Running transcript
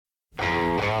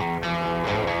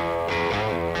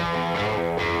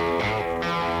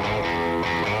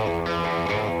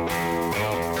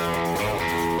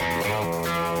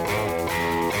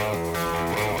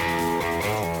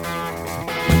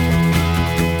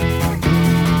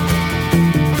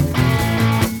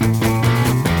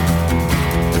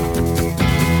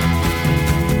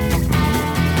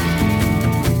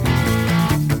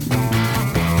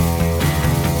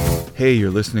Hey,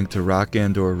 you're listening to Rock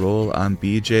and or Roll. I'm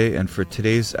BJ, and for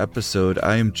today's episode,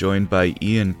 I am joined by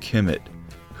Ian Kimmet,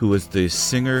 who was the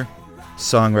singer,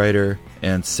 songwriter,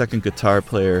 and second guitar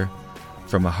player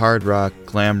from a hard rock,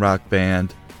 glam rock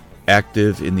band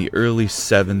active in the early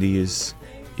 70s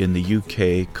in the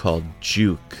UK called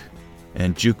Jook.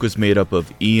 And Jook was made up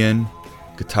of Ian,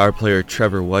 guitar player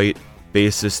Trevor White,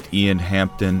 bassist Ian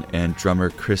Hampton, and drummer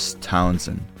Chris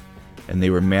Townsend. And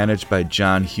they were managed by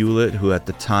John Hewlett, who at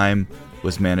the time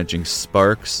was managing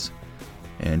Sparks.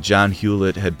 And John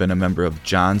Hewlett had been a member of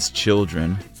John's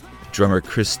Children. Drummer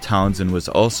Chris Townsend was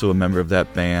also a member of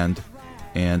that band,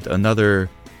 and another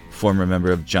former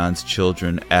member of John's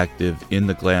Children active in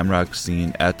the glam rock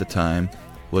scene at the time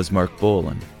was Mark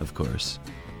Bolan, of course.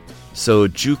 So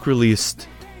Jook released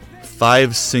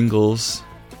 5 singles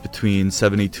between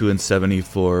 72 and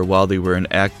 74 while they were an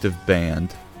active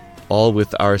band, all with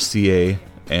RCA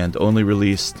and only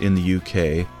released in the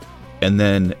UK. And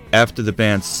then after the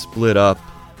band split up,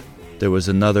 there was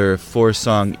another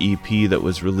 4-song EP that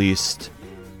was released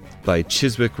by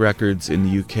Chiswick Records in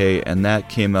the UK, and that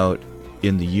came out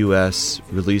in the US,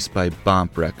 released by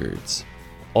Bomp Records.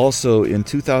 Also in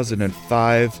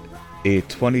 2005, a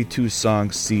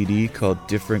 22-song CD called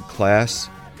Different Class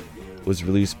was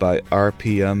released by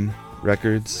RPM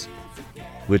Records,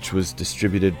 which was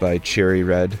distributed by Cherry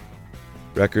Red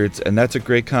Records, and that's a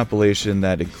great compilation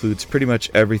that includes pretty much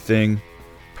everything,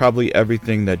 probably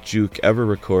everything that Jook ever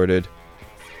recorded.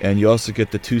 And you also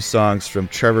get the 2 songs from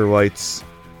Trevor White,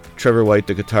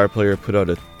 the guitar player, put out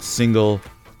a single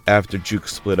after Jook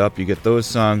split up. You get those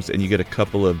songs, and you get a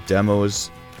couple of demos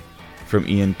from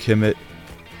Ian Kimmet.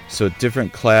 So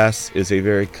Different Class is a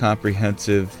very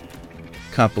comprehensive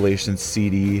compilation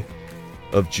CD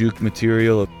of Jook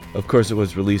material. Of course, it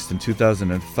was released in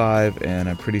 2005, and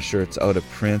I'm pretty sure it's out of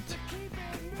print.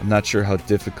 I'm not sure how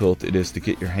difficult it is to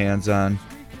get your hands on,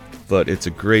 but it's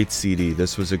a great CD.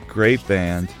 This was a great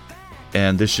band,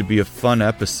 and this should be a fun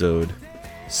episode.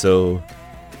 So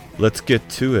let's get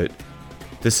to it.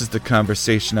 This is the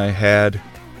conversation I had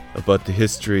about the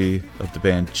history of the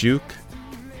band Jook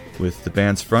with the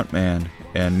band's frontman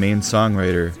and main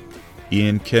songwriter,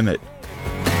 Ian Kimmet.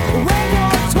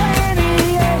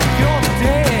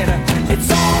 It's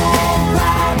all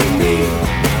right with me,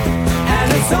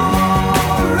 and it's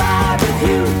all right with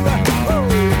you.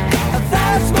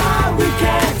 That's why we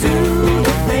can't do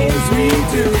the things we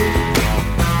do.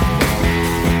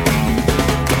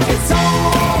 It's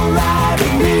all right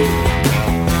with me,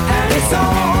 and it's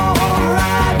all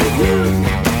right with you.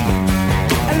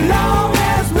 As long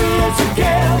as we're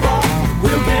together,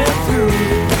 we'll get through.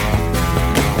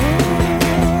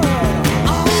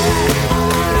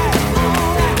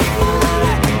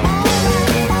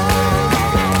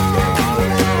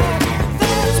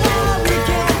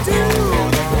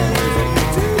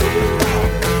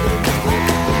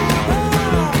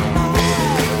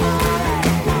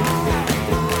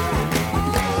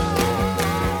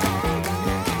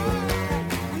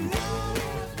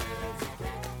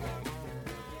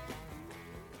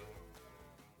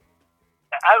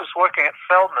 I was working at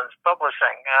Feldman's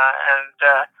Publishing, and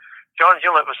John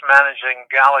Hewlett was managing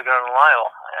Gallagher and Lyle,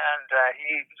 and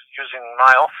he was using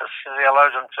my office. They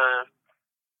allowed him to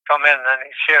come in, and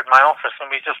he shared my office, and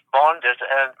we just bonded.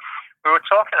 And we were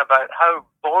talking about how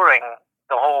boring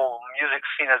the whole music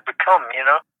scene had become, you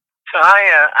know. So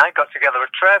I got together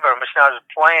with Trevor, and we started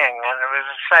playing, and we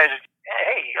decided,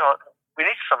 hey, you know, we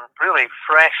need some really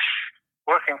fresh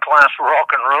working class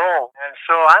rock and roll. And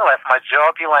so I left my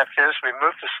job, he left his, we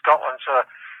moved to Scotland to a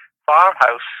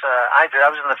farmhouse. I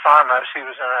was in the farmhouse, he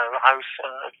was in a house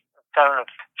in the town of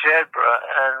Jedburgh,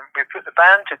 and we put the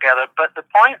band together. But the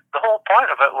whole point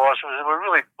of it was we were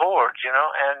really bored, you know,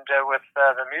 and with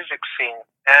the music scene.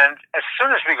 And as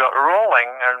soon as we got rolling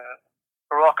and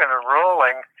rocking and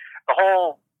rolling, the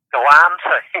whole glam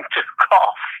thing took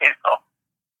off, you know.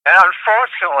 And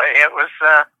unfortunately, it was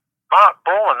Mark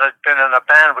Bolan had been in a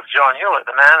band with John Hewlett,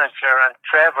 the manager, and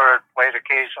Trevor had played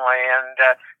occasionally, and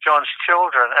John's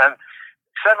Children. And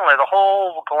suddenly the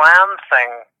whole glam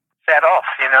thing set off,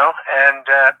 you know, and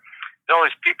all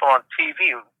these people on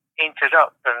TV painted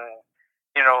up and,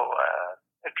 you know,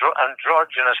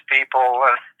 androgynous people.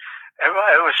 And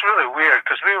it was really weird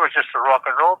because we were just a rock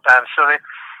and roll band. So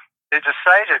they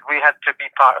decided we had to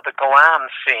be part of the glam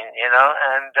scene, you know,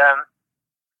 and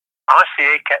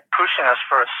RCA kept pushing us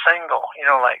for a single, you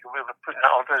know, like we were putting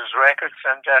out all those records,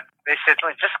 and they said,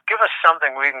 just give us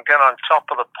something we can get on top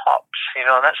of the pops, you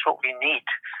know, that's what we need.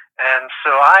 And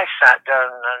so I sat down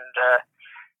and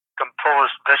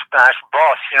composed Bish Bash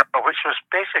Bosh, you know, which was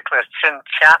basically a Chin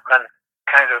Chapman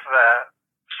kind of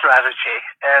strategy,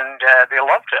 and they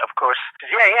loved it, of course.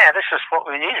 Yeah, this is what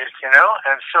we needed, you know.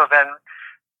 And so then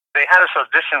they had us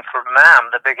audition for MAM,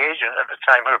 the big agent at the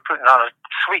time, who were putting on a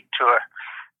Sweet tour,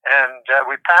 and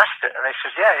we passed it. And they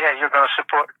said, yeah, you're going to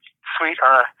support Sweet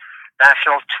on a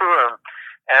national tour,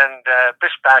 and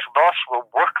Bish Bash Boss will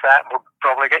work that, and we'll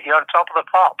probably get you on Top of the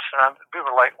Pops. And we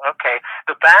were like, okay.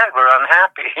 The band were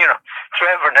unhappy, you know.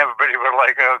 Trevor and everybody were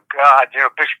like, oh God, you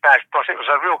know, Bish Bash Boss. It was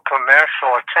a real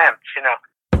commercial attempt, you know.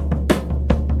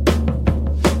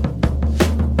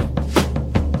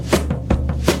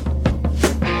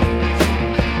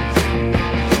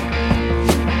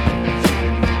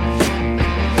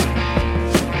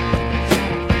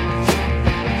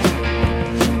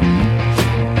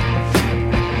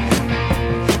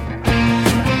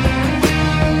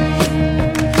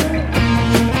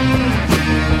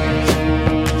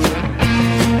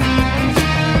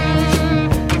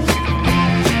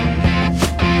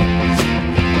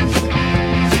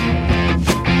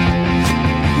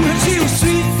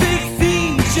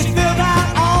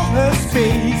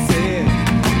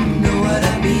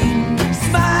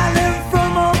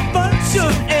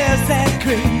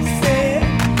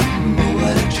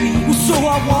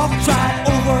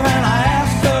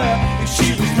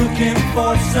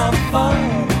 For some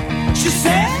fun, she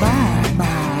said,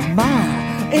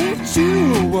 my, ain't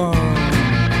you the one?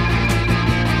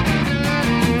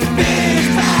 Big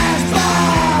fast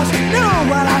bars, know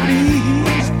what I mean?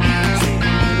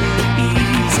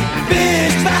 Easy,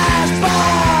 big fast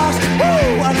bars, woo,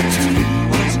 what a treat.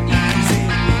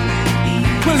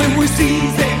 Well, it was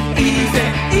easy.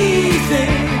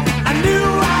 I knew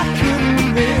I couldn't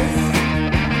miss.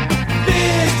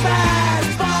 Big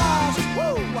fast bars,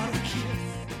 woo, what a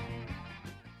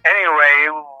anyway,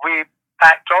 we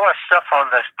packed all our stuff on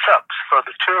the trucks for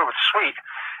the tour with Sweet,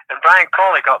 and Brian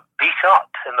Colley got beat up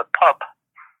in the pub.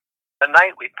 The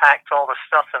night we packed all the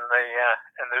stuff in the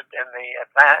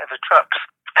trucks,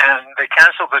 and they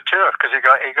cancelled the tour because he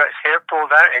got his hair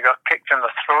pulled out, and he got kicked in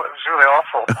the throat. It was really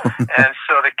awful, and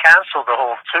so they cancelled the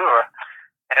whole tour,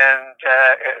 and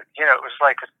it was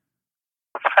like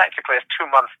practically a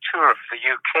 2-month tour of the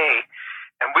UK.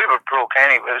 And we were broke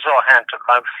anyway. It was all hand to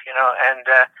mouth, you know. And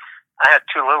I had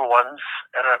 2 little ones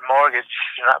and a mortgage,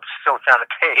 you know, I was still trying to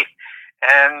pay.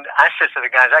 And I said to the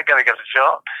guys, I got to get a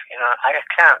job. You know, I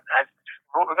can't.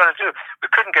 What we're going to do? We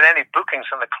couldn't get any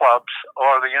bookings in the clubs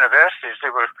or the universities.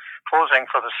 They were closing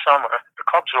for the summer. The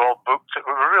clubs were all booked. We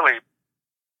were really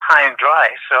high and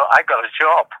dry. So I got a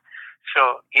job.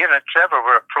 So Ian and Trevor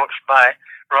were approached by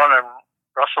Ron and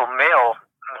Russell Mail,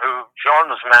 who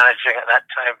John was managing at that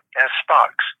time,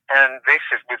 Sparks, and they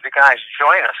said, would the guys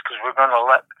join us, because we're going to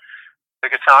let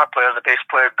the guitar player and the bass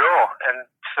player go. And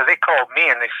so they called me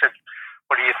and they said,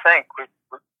 what do you think? We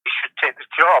should take the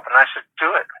job. And I said,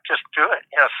 do it, just do it.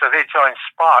 You know, so they joined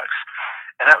Sparks,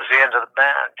 and that was the end of the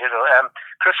band. You know,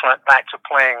 Chris went back to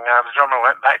playing, the drummer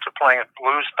went back to playing in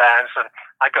blues bands, and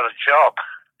I got a job.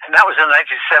 And that was in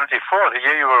 1974, the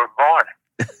year you were born.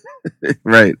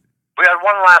 Right. We had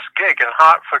one last gig in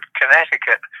Hartford,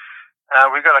 Connecticut.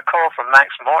 We got a call from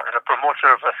Max Morton, a promoter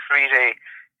of a 3-day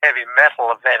heavy metal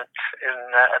event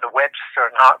at the Webster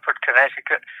in Hartford,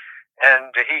 Connecticut. And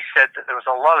he said that there was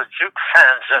a lot of Jook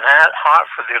fans in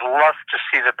Hartford. They'd love to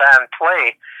see the band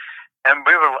play. And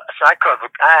so I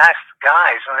asked the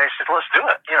guys, and they said, let's do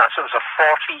it. You know, so it was a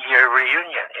 40-year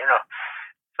reunion, you know.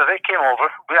 So they came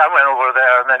over. I went over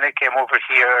there, and then they came over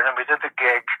here, and then we did the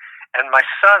gig. And my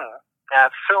son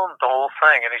filmed the whole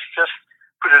thing, and he's just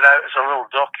put it out as a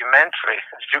little documentary,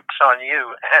 Jook's on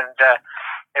You, and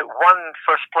it won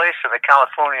first place in the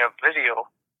California Video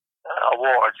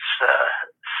Awards,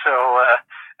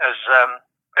 as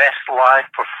Best Live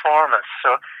Performance.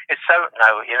 So it's out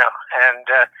now, you know, and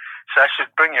so I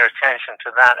should bring your attention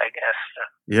to that, I guess.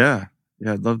 Yeah,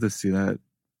 I'd love to see that.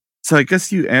 So I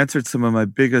guess you answered some of my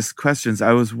biggest questions.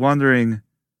 I was wondering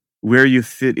where you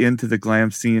fit into the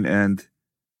glam scene, and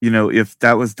you know, if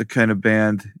that was the kind of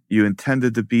band you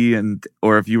intended to be,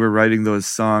 or if you were writing those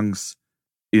songs,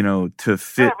 you know, to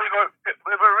fit. Well,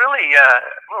 we were really a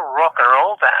rock and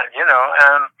roll band, you know.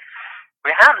 We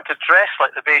happened to dress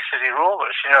like the Bay City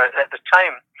Rollers, you know. At the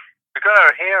time, we got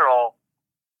our hair all,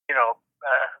 you know,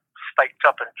 spiked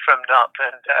up and trimmed up,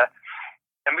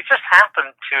 and we just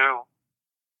happened to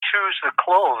choose the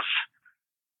clothes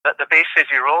that the Bay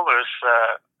City Rollers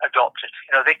adopted.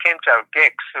 You know, they came to our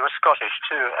gigs. They were Scottish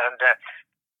too, and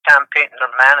Cam Payton,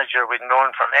 their manager, we'd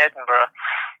known from Edinburgh.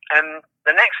 And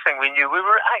the next thing we knew, we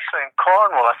were actually in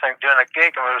Cornwall, I think, doing a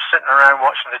gig, and we were sitting around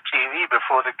watching the TV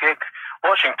before the gig,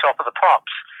 watching Top of the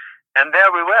Pops. And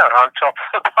there we were on top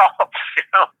of the pops,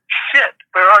 Shit,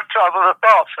 we were on top of the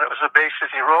pops, and it was the Bay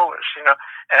City Rollers,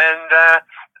 And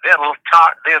they had little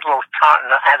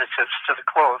tartan additives to the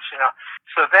clothes,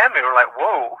 So then we were like,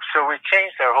 whoa. So we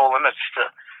changed our whole image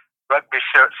to rugby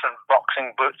shirts and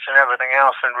boxing boots and everything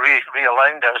else, and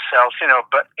realigned ourselves,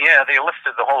 But yeah, they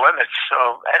lifted the whole image,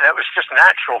 and it was just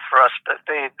natural for us, but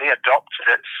they adopted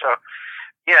it. So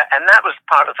yeah, and that was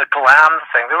part of the glam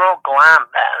thing. They were all glam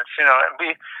bands, and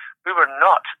we were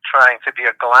not trying to be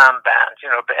a glam band,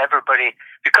 but everybody,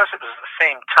 because it was the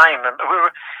same time, and we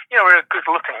were a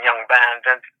good-looking young band,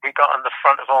 and we got on the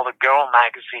front of all the girl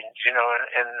magazines, in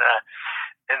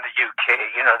the UK.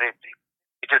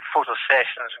 We did photo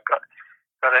sessions and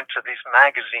got into these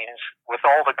magazines with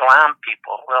all the glam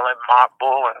people, like Mark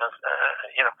Bolan,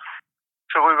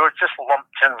 So we were just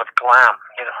lumped in with glam,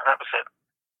 that was it.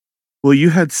 Well,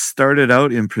 you had started out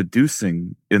in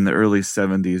producing in the early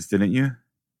 70s, didn't you?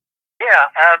 Yeah,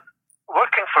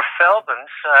 working for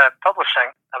Feldman's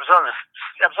publishing, I was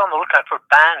on the lookout for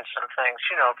bands and things,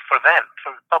 for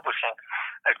publishing.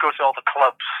 I'd go to all the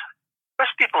clubs.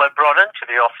 First people I brought into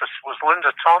the office was Linda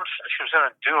Thompson. She was in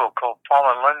a duo called Paul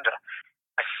and Linda.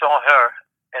 I saw her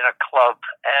in a club,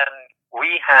 and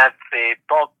we had the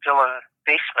Bob Dylan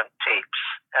basement tapes.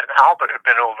 And Albert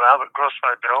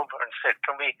Grossman had been over and said,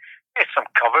 "Can we get some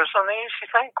covers on these, you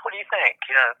think? What do you think?"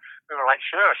 We were like,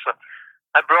 "Sure." So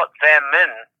I brought them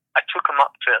in. I took them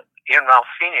up to Ian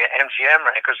Ralphini at MGM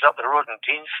Records up the road in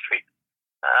Dean Street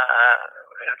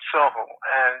in Soho,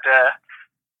 and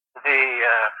they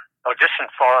auditioned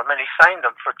for him, and he signed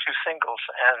them for 2 singles,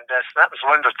 and so that was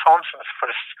Linda Thompson's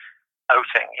first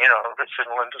outing, Richard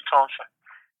and Linda Thompson.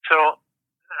 So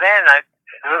then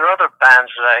there were other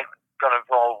bands that I got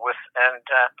involved with, and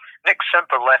Nick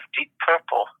Simper left Deep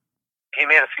Purple. He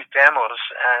made a few demos,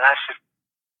 and I said,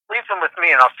 "Leave them with me,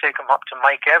 and I'll take them up to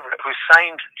Mike Everett," who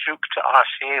signed Jook to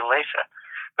RCA later.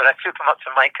 But I took him up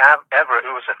to Mike Everett,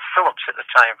 who was at Philips at the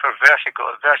time for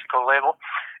Vertigo label,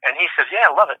 and he said, "Yeah,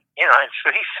 I love it," And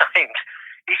so he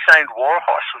signed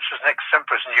Warhorse, which was Nick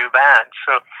Simper's new band.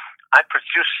 So I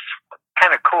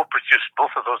kind of co-produced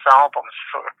both of those albums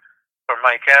for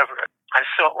Mike Everett, and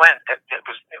so it went. It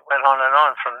went on and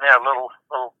on from there. Little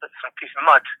bits and pieces.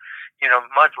 Mud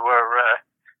were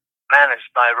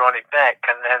managed by Ronnie Beck,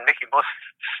 and then Mickey Most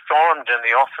stormed in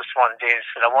the office one day and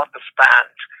said, "I want this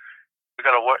band. We've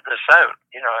got to work this out."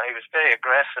 He was very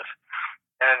aggressive,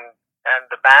 and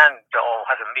the band all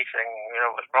had a meeting,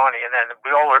 with Ronnie, and then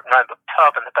we all went around the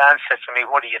pub, and the band said to me,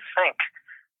 "What do you think?"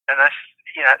 And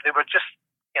they were just,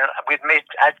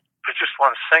 I'd produced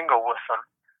one single with them,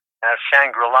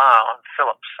 Shangri-La on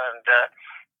Philips, and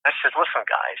I said, "Listen,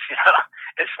 guys,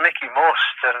 it's Mickey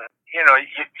Most, and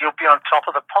you'll be on top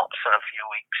of the pops in a few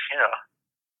weeks,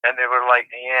 And they were like,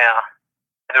 "Yeah."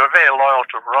 And they were very loyal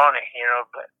to Ronnie,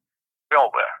 but we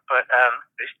all were. But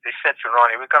they said to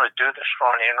Ronnie, "We're going to do this,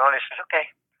 Ronnie." And Ronnie said,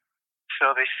 "Okay."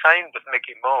 So they signed with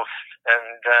Mickey Most,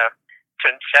 and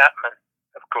Tim Chapman,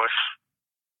 of course,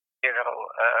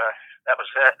 that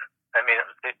was it. I mean,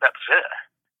 that was it.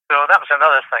 So that was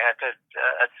another thing I did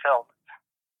at Phil.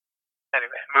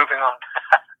 Anyway, moving on.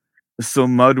 So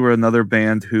Mud were another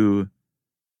band who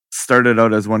started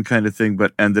out as one kind of thing,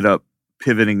 but ended up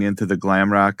pivoting into the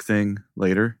glam rock thing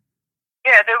later.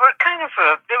 Yeah, they were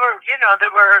they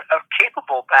were a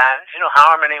capable band,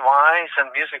 harmony-wise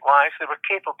and music-wise, they were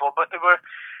capable, but they were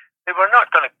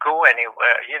not going to go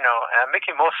anywhere,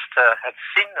 Mickey Most had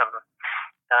seen them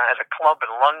at a club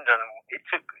in London.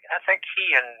 I think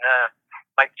he and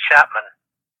Mike Chapman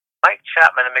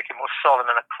and Mickey Most saw them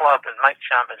in a club, and Mike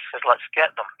Chapman said, "Let's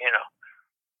get them,"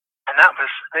 And that was,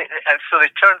 and so they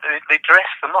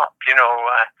dressed them up,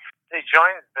 they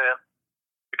joined the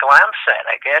glam set,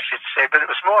 I guess you'd say, but it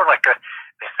was more like an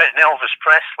Elvis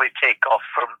Presley takeoff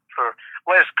for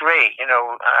Les Gray,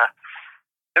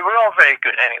 They were all very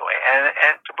good anyway, and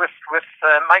with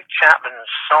Mike Chapman's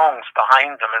songs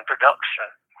behind them in production,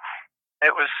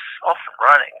 it was off and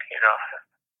running,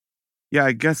 Yeah,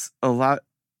 I guess a lot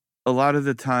of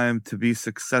the time to be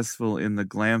successful in the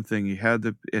glam thing,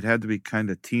 it had to be kind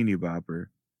of teeny bopper,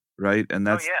 right? And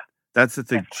that's the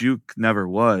thing. Jook never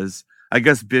was. I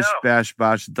guess Bish Bash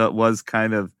Bosh that was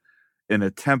kind of an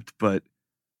attempt, but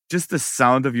just the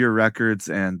sound of your records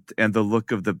and the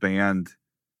look of the band,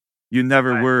 you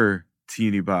never were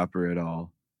teeny bopper at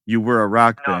all. You were a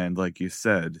rock band, like you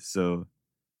said. So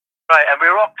right, and we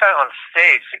rocked out on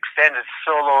stage, extended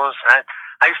solos, and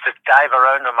I used to dive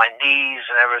around on my knees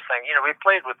and everything. We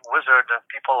played with Wizard and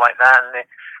people like that, and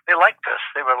they liked us.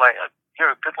 They were like,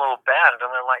 "You're a good little band,"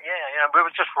 and they're like, "Yeah." We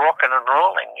were just rocking and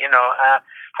rolling.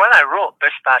 When I wrote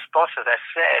Bish Bash Boss, as I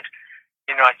said,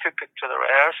 I took it to the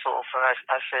rehearsals, and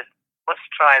I said, let's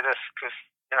try this, because,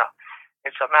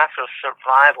 it's a matter of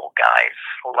survival, guys,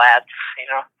 lads,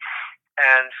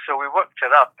 And so we worked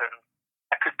it up, and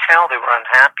I could tell they were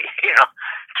unhappy,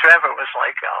 Trevor was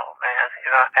like, oh,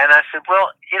 man, And I said,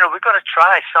 well, we've got to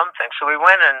try something. So we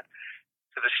went in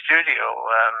to the studio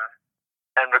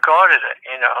and recorded it,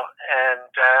 and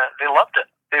they loved it.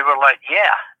 They were like,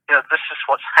 yeah, this is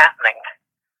what's happening.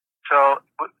 So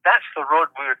that's the road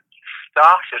we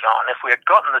started on. If we had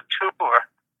gotten the tour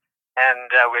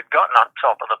and we'd gotten on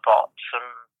top of the pops and,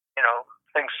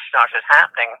 things started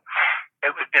happening,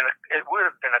 it would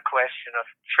have been a question of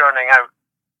churning out,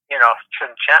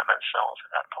 Chin Chapman songs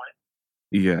at that point.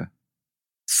 Yeah.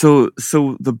 So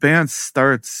the band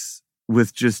starts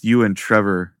with just you and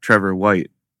Trevor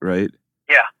White, right?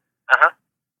 Yeah. Uh-huh.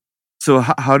 So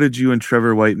how did you and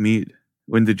Trevor White meet?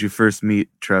 When did you first meet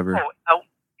Trevor?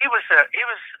 He was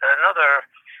another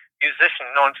musician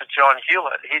known to John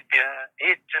Hewlett.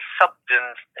 He'd just subbed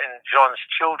in John's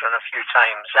Children a few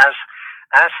times,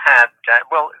 as had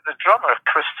the drummer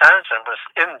Chris Townsend was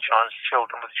in John's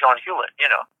Children with John Hewlett.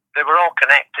 They were all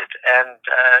connected, and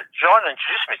John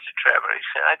introduced me to Trevor. He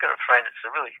said, "I got a friend that's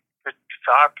a really good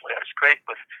guitar player. He's great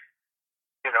with,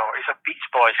 he's a Beach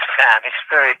Boys fan. He's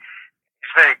very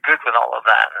good with all of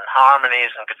that, and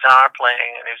harmonies and guitar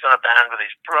playing, and he was in a band with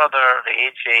his brother, the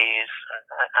AJs."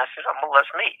 And I said, well,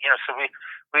 let's meet. So we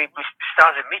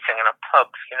started meeting in a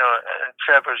pub, in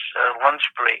Trevor's lunch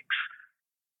breaks.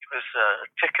 It was a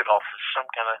ticket office,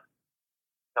 some kind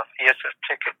of theatre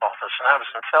ticket office, and I was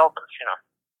in Feldman's,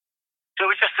 So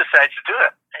we just decided to do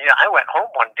it. I went home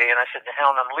one day and I said to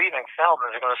Helen, I'm leaving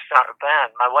Feldman's, I'm going to start a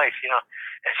band, my wife,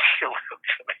 and she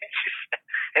looked at me and she said,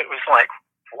 it was like,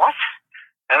 what?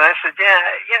 And I said, yeah,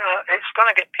 it's going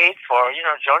to get paid for.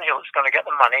 John Hewlett's going to get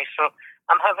the money, so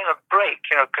I'm having a break,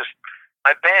 because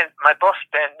my boss,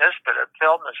 Ben Nisbet at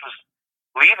Feldman's, was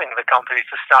leaving the company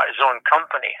to start his own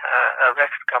company, a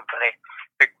record company,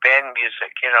 Big Ben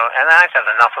Music, and I'd had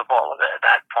enough of all of it at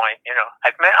that point,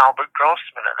 I'd met Albert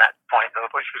Grossman at that point, though,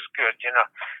 which was good,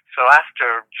 So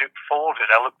after Jook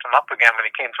folded, I looked him up again when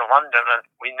he came to London, and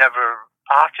we never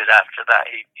parted after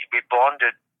that. We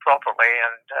bonded properly,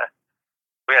 and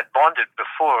we had bonded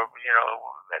before,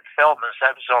 at Feldman's.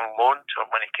 I was on loan to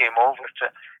him when he came over to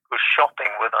go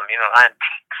shopping with him,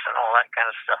 antiques and all that kind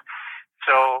of stuff.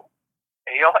 So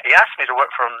he asked me to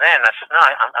work for him then. I said, no,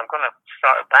 I'm going to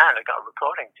start a band. I got a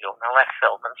recording deal, and I left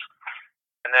Feldman's.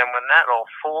 And then when that all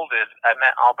folded, I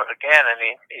met Albert again, and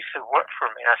he said, work for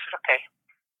me. And I said, okay.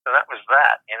 So that was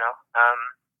that,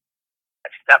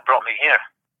 that brought me here.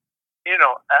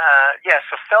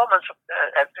 So Feldman's,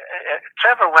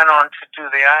 Trevor went on to do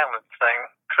the Island thing.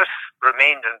 Chris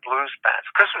remained in blues bands.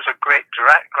 Chris was a great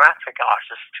graphic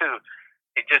artist too.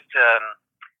 He did,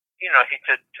 he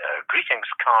did greetings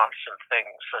cards and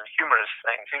things and humorous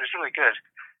things. He was really good.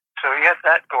 So he had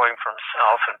that going for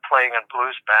himself and playing in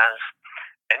blues bands.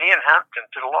 And Ian Hampton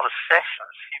did a lot of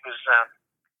sessions. He was,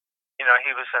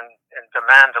 he was in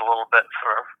demand a little bit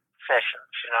for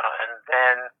sessions, and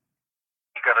then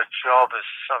he got a job as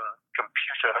some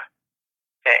computer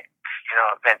tech,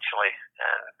 eventually,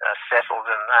 and settled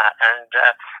in that. And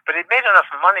but he made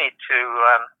enough money to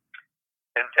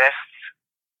invest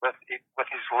with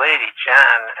his lady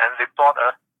Jan, and they bought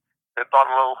a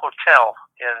little hotel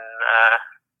in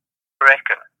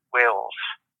Brecon, Wales,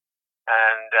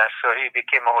 and so he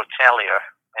became a hotelier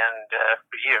and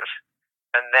for years.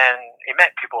 And then he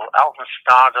met people, Alvin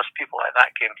Stardust, people like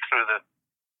that came through.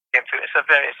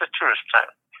 It's a tourist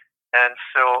town,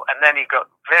 and then he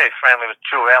got very friendly with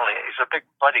Joe Elliott. He's a big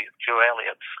buddy of Joe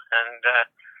Elliott's, and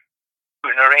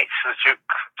who narrates the Jook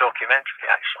documentary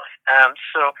actually.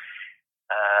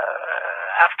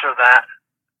 After that,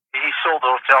 he sold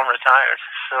the hotel and retired.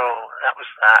 So that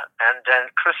was that. And then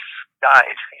Chris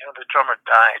died. The drummer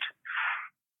died.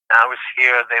 I was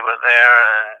here, they were there,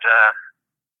 and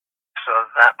so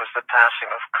that was the passing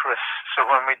of Chris. So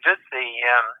when we did the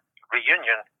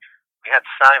reunion, we had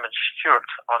Simon Stewart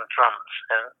on drums,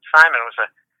 and Simon was a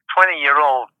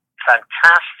 20-year-old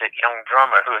fantastic young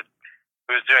drummer who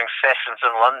was doing sessions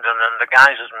in London, and the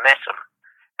guys had met him,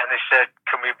 and they said,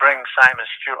 can we bring Simon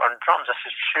Stewart on drums? I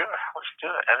said, sure, let's do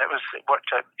it. And it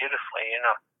worked out beautifully,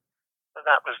 So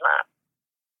that was that.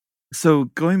 So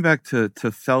going back to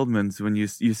Feldman's, when you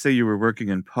say you were working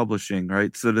in publishing,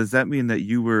 right? So does that mean that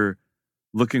you were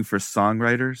looking for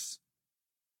songwriters?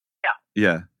 Yeah.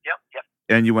 Yeah. Yep.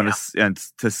 And you want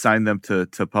to sign them to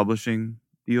publishing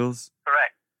deals?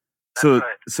 Correct. That's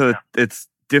right. So it's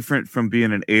different from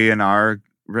being an A&R.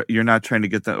 You're not trying to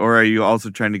get them, or are you also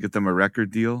trying to get them a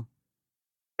record deal?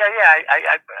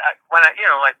 When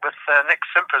like with Nick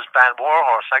Simper's band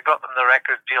Warhorse, I got them the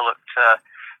record deal at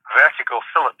Vertigo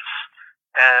Phillips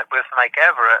with Mike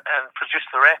Everett and produced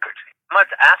the record. Mud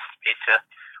asked me to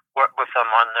work with them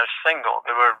on their single.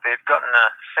 They'd gotten a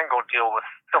single deal with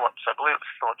Phillips, I believe it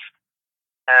was Phillips,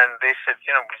 and they said,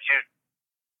 would you?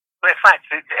 Well, in fact,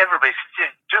 everybody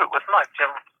said, do it with Mud,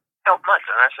 help Mud,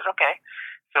 and I said, okay.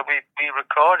 So we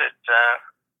recorded.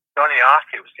 Johnny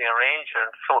Arky was the arranger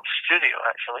in Phillips' studio,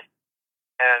 actually.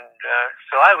 And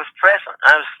so I was present.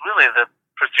 I was really the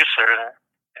producer in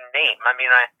name. I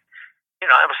mean, I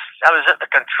was at the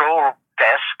control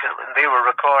desk and they were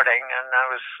recording, and I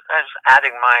was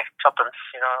adding my tuppence.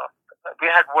 We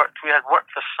had worked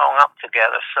the song up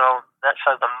together, so that's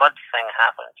how the Mud thing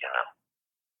happened.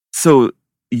 So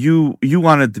you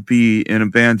wanted to be in a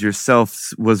band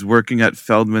yourself. Was working at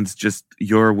Feldman's just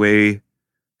your way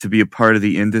to be a part of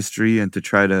the industry and to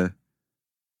try to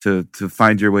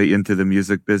find your way into the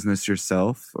music business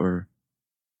yourself, or?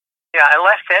 Yeah, I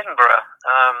left Edinburgh.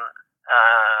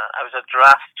 I was a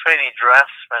trainee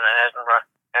draftsman in Edinburgh,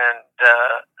 and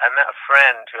I met a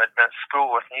friend who I'd been at school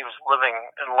with, and he was living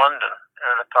in London, in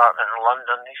an apartment in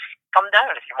London. He said, come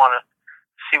down if you want to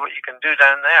see what you can do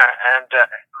down there. And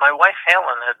my wife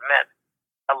Helen had met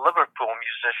a Liverpool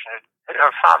musician.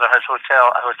 Her father has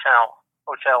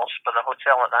hotels, but a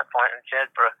hotel at that point in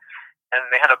Jedburgh, and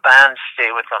they had a band stay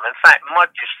with them. In fact,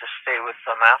 Mud used to stay with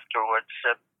them afterwards.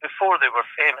 Before they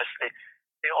were famous, they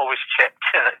always checked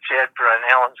in at Jedburgh and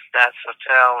Helen's dad's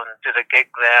hotel and did a gig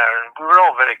there, and we were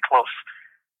all very close.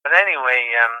 But anyway,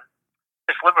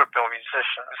 this Liverpool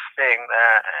musician was staying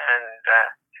there, and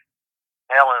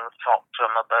Helen talked to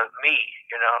him about me.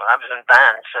 I was in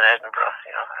bands in Edinburgh,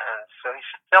 and so he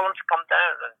said, tell him to come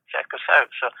down and check us out.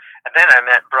 So, and then I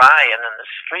met Brian in the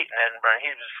street in Edinburgh.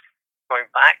 He was going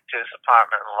back to his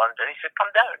apartment in London. He said, come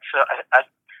down. So I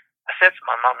said to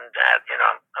my mum and dad,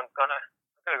 I'm gonna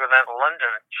go down to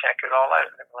London and check it all out.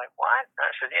 And they were like, what? And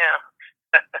I said, yeah.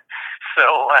 So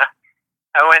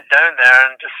I went down there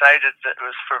and decided that it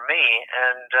was for me,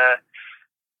 and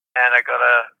I got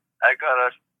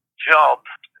a job.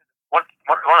 One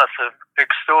of the big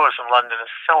stores in London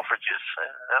is Selfridges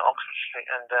in Oxford Street,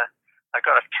 and I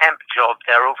got a temp job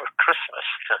there over Christmas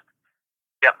to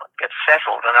get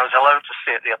settled, and I was allowed to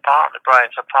stay at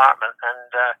Brian's apartment,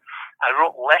 and I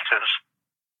wrote letters.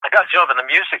 I got a job in the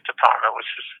music department,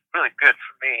 which was really good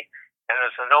for me, and there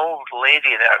was an old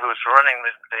lady there who was running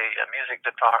the music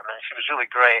department. She was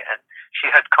really great, and she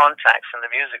had contacts in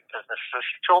the music business, so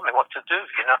she told me what to do.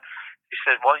 She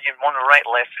said, well, you want to write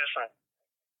letters and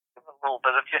give a little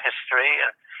bit of your history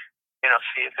and,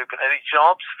 see if they've got any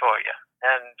jobs for you.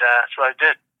 And so I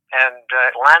did. And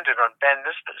it landed on Ben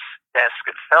Nisbet's desk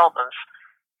at Feldman's,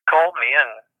 called me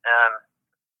in, and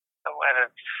I went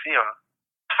in to see him.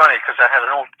 It's funny because I had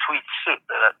an old tweed suit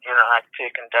that, I'd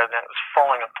taken down and it was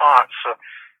falling apart. So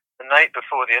the night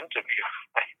before the interview,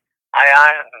 I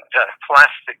ironed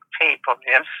plastic tape on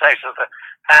the inside of the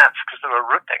pants because they were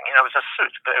ripping. It was a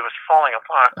suit, but it was falling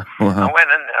apart. Wow. I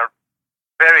went in there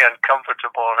very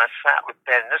uncomfortable, and I sat with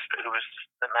Ben Nisbet, who was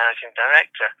the managing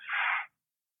director.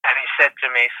 And he said to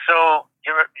me, so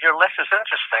your letter's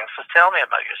interesting, so tell me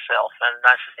about yourself. And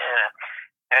I said, yeah.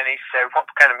 And he said, what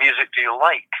kind of music do you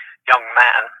like, young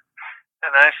man?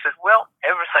 And I said, well,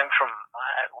 everything from,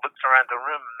 I looked around the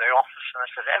room in the office, and I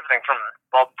said, everything from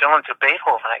Bob Dylan to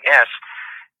Beethoven, I guess.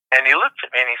 And he looked at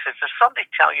me and he said, does somebody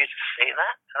tell you to say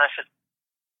that? And I said,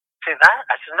 say that?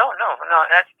 I said, no,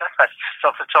 that's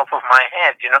off the top of my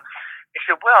head, He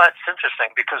said, well, that's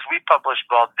interesting because we published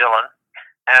Bob Dylan,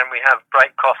 and we have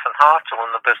Breitkopf and Hartel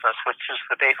in the business, which is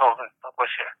the Beethoven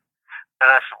publisher. And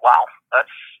I said, wow,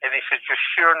 and he said, you're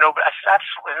sure nobody? I said,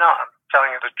 absolutely not. I'm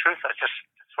telling you the truth. That's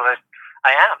what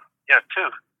I am,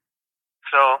 too.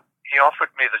 So he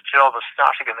offered me the job of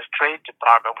starting in the trade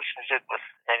department, which I did with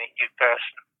any new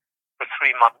person for 3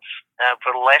 months,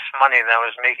 for less money than I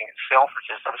was making at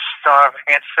Selfridges. I was starving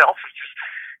at Selfridges.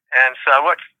 And so I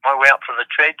worked my way up from the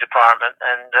trade department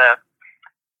and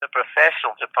the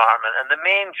professional department, and the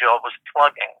main job was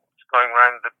plugging, going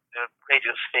around the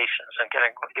radio stations and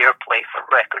getting airplay for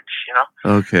records,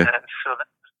 Okay. And so that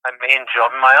was my main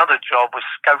job. My other job was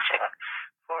scouting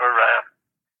for,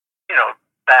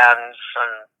 bands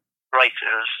and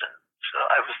writers, and so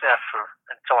I was there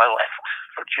until I left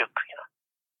for Jook,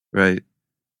 Right.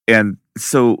 And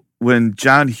so when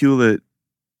John Hewlett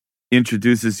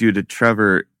introduces you to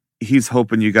Trevor, he's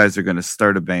hoping you guys are going to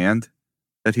start a band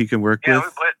that he can work with?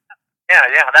 Yeah,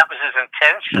 that was his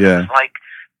intention. Yeah. It was like,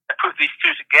 I put these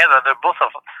two together, they're both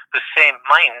of the same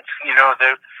mind,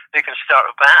 they can start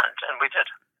a band, and we did.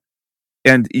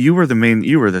 And you were the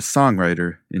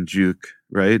songwriter in Jook,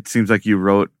 right? It seems like you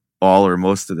wrote all or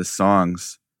most of the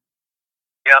songs.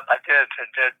 Yep, I did.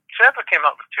 Trevor came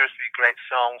up with 2 or 3 great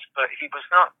songs, but he was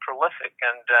not prolific,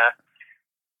 and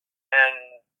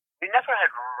we never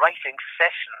had writing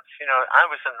sessions. You know, I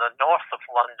was in the north of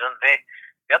London.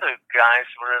 The other guys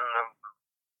were in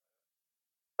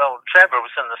Trevor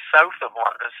was in the south of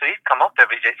London, so he'd come up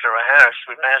every day to rehearse.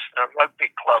 We rehearsed in a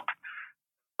rugby club,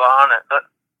 Barnet, but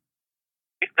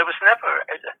there was never,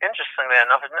 interestingly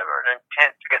enough, never an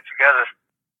intent to get together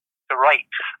to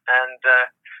write, and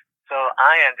so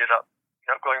I ended up,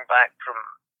 going back from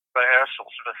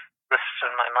rehearsals with riffs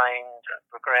in my mind and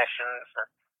progressions, and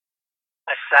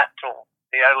I sat till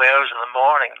the early hours of the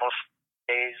morning most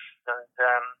days and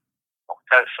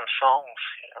worked out some songs,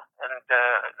 and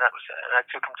that was it. And I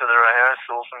took them to the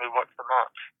rehearsals and we worked them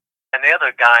up. And the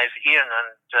other guys, Ian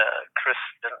and Chris,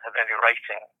 didn't have any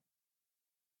writing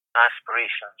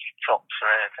aspirations, chops or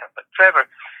anything. But Trevor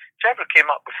came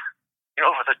up with,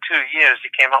 over the 2 years,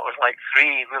 he came up with like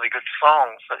 3 really good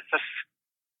songs. So it's just,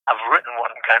 I've written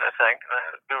one kind of thing.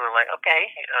 We were like, okay,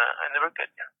 and they were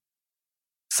good.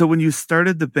 So when you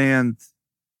started the band,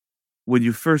 when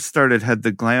you first started, had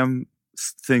the glam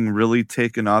thing really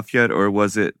taken off yet, or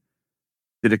did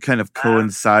it kind of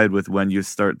coincide with when you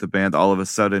start the band? All of a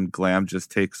sudden, glam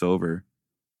just takes over.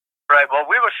 Right. Well,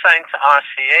 we were signed to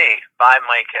RCA by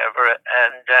Mike Everett,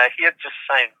 and he had just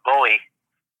signed Bowie,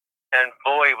 and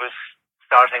Bowie was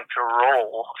starting to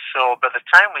roll. So by the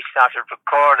time we started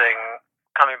recording,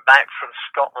 coming back from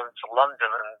Scotland to London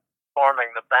and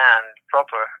forming the band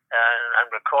proper and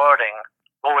recording,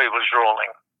 Bowie was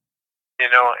rolling.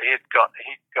 He'd gotten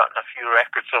a few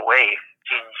records away,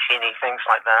 Gene Genie, things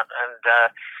like that, and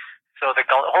so the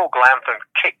whole glam thing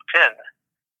kicked in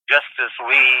just as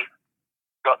we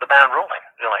got the band rolling.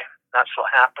 Really, that's what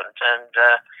happened, and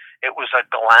it was a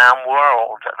glam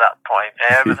world at that point.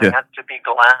 Everything had to be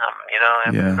glam,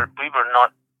 and we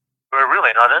were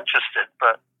really not interested,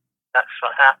 but that's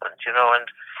what happened, and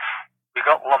we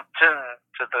got lumped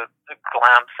into the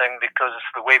glam thing because of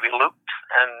the way we looked,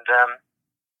 and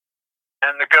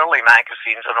the girly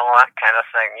magazines and all that kind of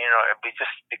thing, we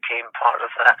just became part of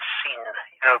that scene,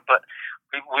 but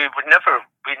we never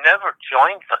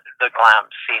joined the glam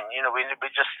scene, we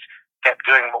just kept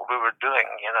doing what we were doing,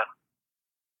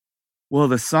 Well,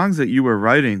 the songs that you were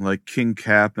writing, like King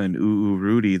Cap and Ooh Ooh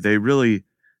Rudy,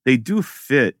 they do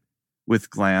fit with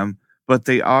glam, but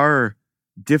they are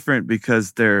different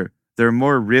because they're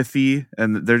more riffy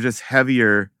and they're just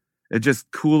heavier and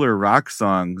just cooler rock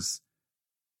songs.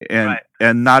 And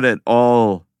not at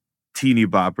all teeny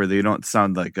bopper. They don't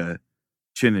sound like a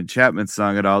Chin and Chapman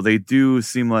song at all. They do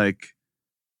seem like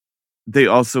they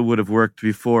also would have worked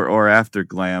before or after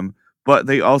glam, but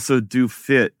they also do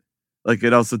fit. Like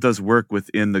it also does work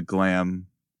within the glam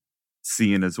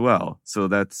scene as well. So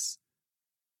that's.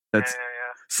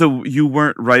 So you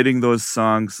weren't writing those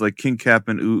songs like King Cap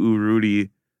and Ooh Ooh Rudy.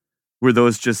 Were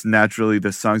those just naturally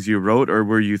the songs you wrote, or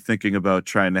were you thinking about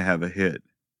trying to have a hit?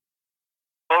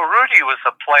 Well, Rudy was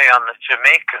a play on the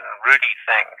Jamaican Rudy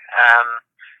thing.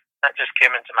 That just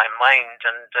came into my mind,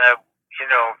 and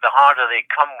The Harder They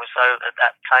Come was out at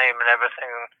that time, and everything.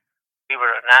 We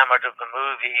were enamored of the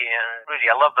movie, and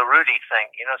Rudy, I love the Rudy thing,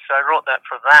 So I wrote that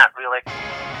for that, really.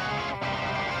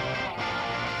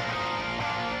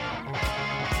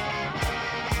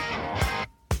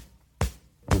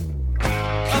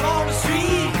 Come on the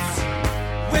streets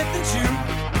with the Jook.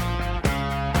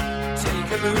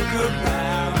 Take a look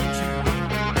around.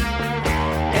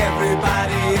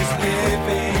 Everybody's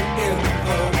living in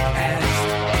the past.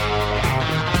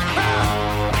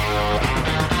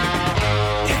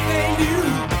 If they knew,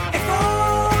 if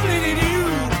only they knew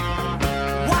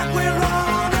what we're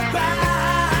on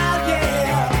about,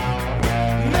 yeah.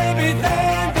 Maybe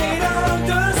then they'd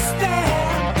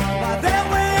understand why their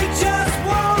way just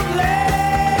won't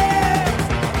last.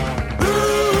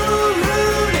 Ooh,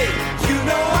 Rudy, you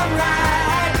know I'm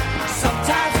right.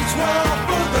 Sometimes it's rough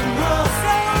for the rough.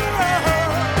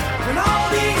 When all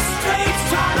these straits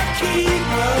try to keep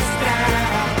us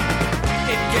down,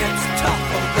 it gets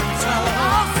tougher than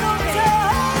tough.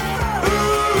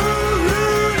 Ooh,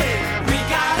 Rudy, we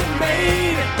got it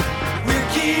made. We'll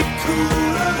keep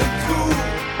cooler than cool.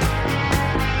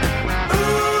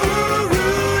 Ooh,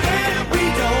 Rudy, we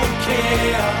don't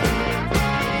care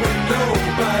when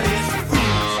nobody's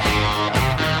fools.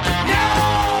 No!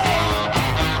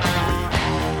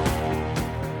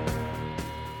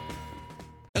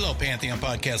 Hello, Pantheon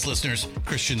Podcast listeners.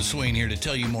 Christian Swain here to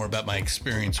tell you more about my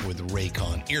experience with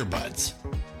Raycon earbuds.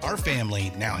 Our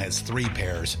family now has 3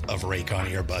 pairs of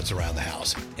Raycon earbuds around the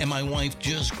house, and my wife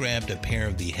just grabbed a pair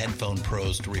of the Headphone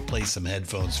Pros to replace some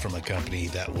headphones from a company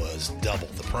that was double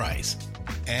the price.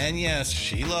 And yes,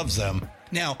 she loves them.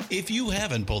 Now, if you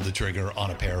haven't pulled the trigger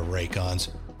on a pair of Raycons,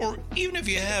 or even if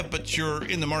you have but you're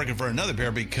in the market for another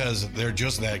pair because they're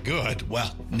just that good,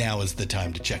 well, now is the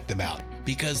time to check them out,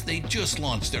 because they just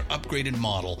launched their upgraded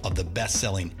model of the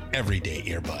best-selling everyday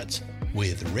earbuds.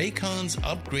 With Raycon's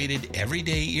upgraded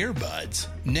everyday earbuds,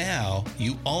 now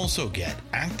you also get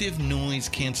active noise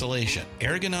cancellation,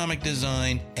 ergonomic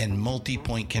design, and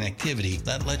multi-point connectivity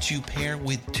that lets you pair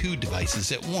with 2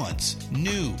 devices at once.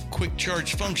 New quick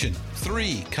charge function,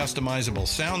 3 customizable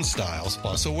sound styles,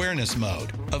 plus awareness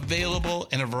mode. Available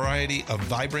in a variety of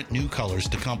vibrant new colors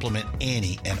to complement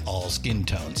any and all skin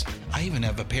tones. I even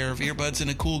have a pair of earbuds in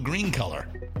a cool green color.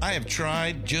 I have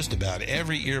tried just about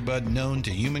every earbud known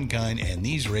to humankind, and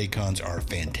these Raycons are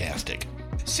fantastic.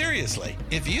 Seriously,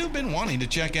 if you've been wanting to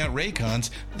check out Raycons,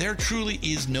 there truly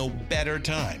is no better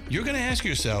time. You're going to ask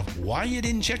yourself why you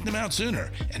didn't check them out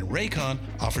sooner, and Raycon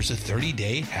offers a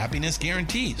 30-day happiness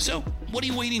guarantee. So what are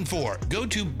you waiting for? Go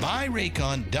to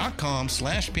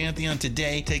buyraycon.com/Pantheon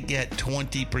today to get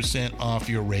 20% off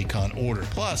your Raycon order,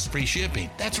 plus free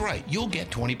shipping. That's right, you'll get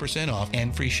 20% off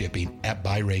and free shipping at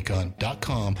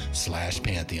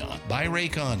buyraycon.com/Pantheon.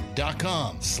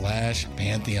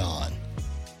 buyraycon.com/Pantheon.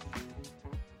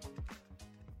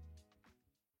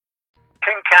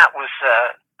 King Cat was,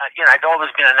 I'd always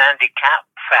been an Andy Cap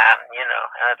fan,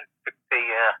 the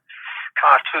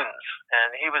cartoons,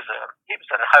 and he was a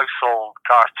household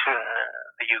cartoon in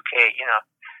the UK,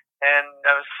 and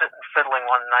I was sitting fiddling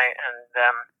one night, and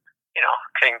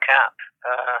King Cap,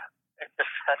 I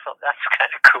thought that's kind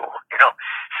of cool,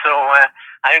 So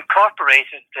I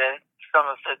incorporated some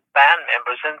of the band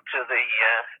members into the,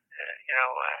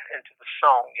 into the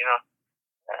song,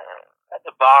 at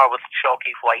the bar with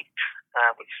Chalky White.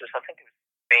 Which was, I think it was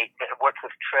made, it worked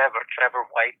with Trevor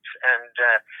White, and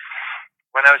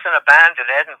when I was in a band in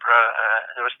Edinburgh,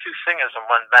 there was 2 singers in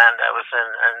one band I was in,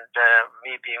 and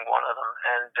me being one of them,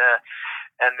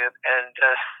 and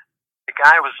the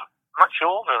guy was much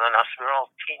older than us. We were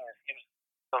all teens. He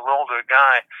was an older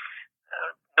guy,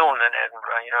 known in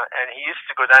Edinburgh, and he used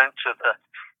to go down to the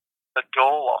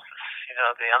dole office,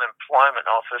 the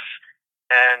unemployment office,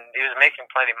 and he was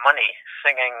making plenty of money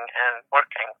singing and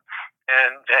working.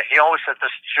 And he always had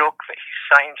this joke that he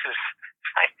signed his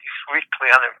weekly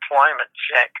unemployment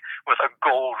check with a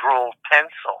gold-rolled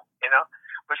pencil,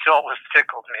 which always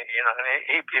tickled me, And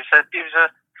he said he was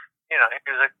a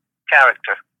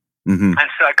character, and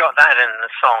so I got that in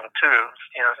the song too,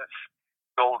 it's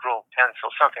gold-rolled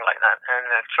pencil, something like that.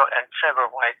 And Trevor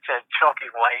White said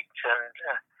Chalky White, and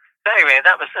anyway,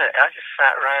 that was it. I just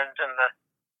sat around in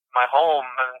my home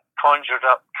and conjured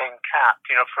up King Cap,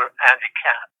 for Andy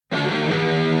Cap.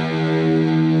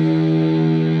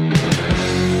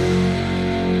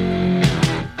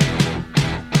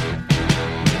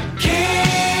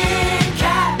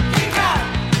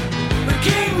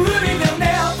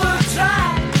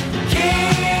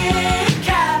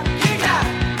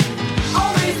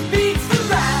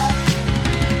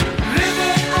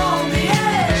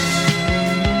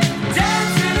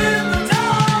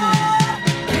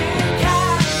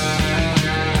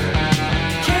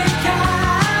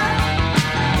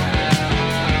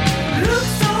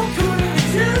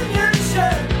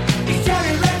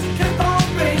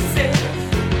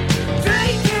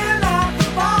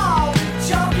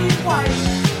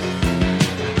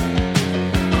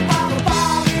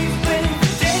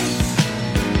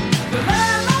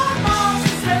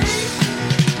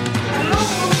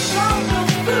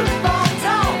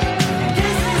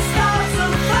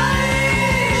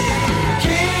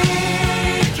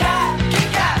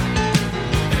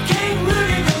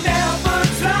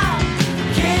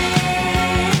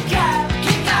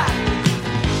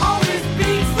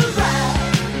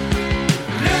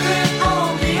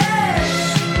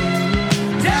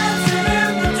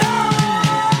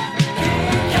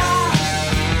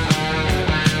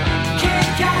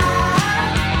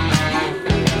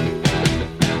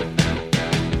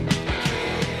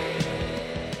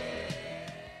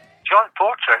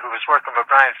 Porter, who was working with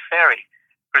Brian Ferry,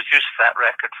 produced that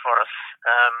record for us.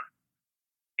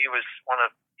 He was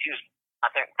I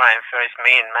think, Brian Ferry's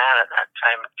main man at that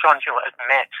time. John Hewlett had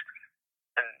met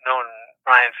and known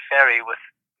Brian Ferry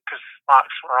because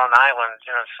Sparks were on island,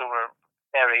 so were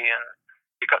Ferry, and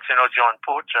he got to know John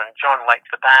Porter, and John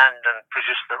liked the band and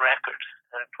produced the record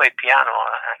and played piano on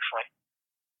it, actually.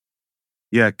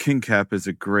 Yeah, King Cap is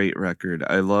a great record.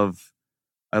 I love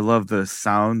the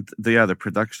sound. The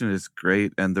production is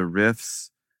great, and the riffs.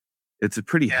 It's a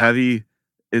pretty heavy.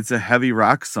 It's a heavy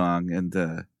rock song, and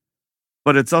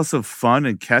but it's also fun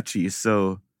and catchy.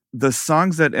 So the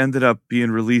songs that ended up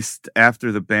being released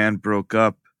after the band broke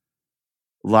up,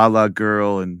 La La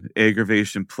Girl and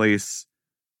Aggravation Place,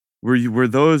 were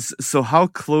those? So how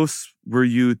close were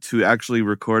you to actually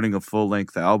recording a full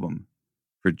length album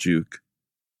for Jook?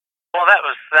 Well, that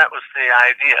was the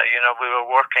idea. We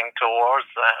were working towards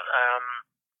that,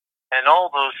 and all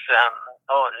those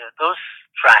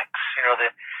tracks.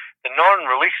 The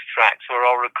non-released tracks were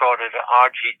all recorded at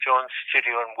R.G. Jones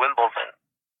Studio in Wimbledon,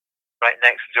 right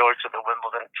next door to the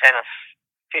Wimbledon tennis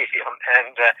stadium,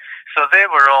 and so they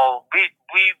were all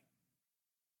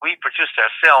we produced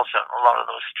ourselves on a lot of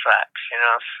those tracks.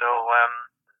 So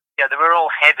they were all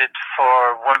headed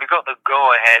for when we got the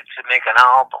go-ahead to make an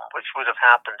album, which would have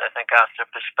happened, I think, after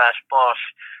Bish Bash Bosh.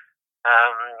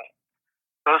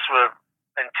 Those were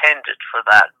intended for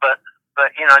that, but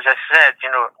as I said,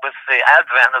 with the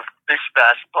advent of Bish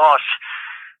Bash Bosh,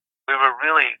 we were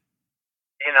really,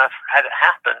 had it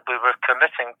happened, we were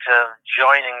committing to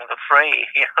joining the fray.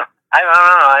 I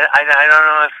don't know. I don't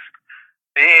know if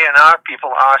the A&R people,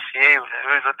 RCA,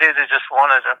 they just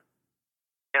wanted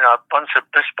a bunch of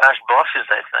Bish Bash Boshes,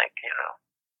 I think.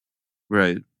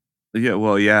 Right. Yeah.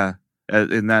 Well, yeah.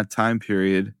 In that time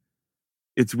period,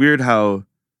 it's weird how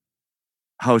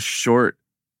short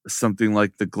something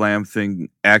like the glam thing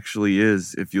actually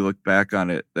is. If you look back on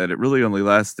it, that it really only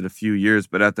lasted a few years,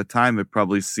 but at the time it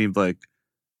probably seemed like,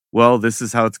 well, this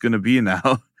is how it's going to be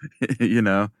now,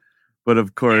 but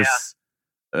of course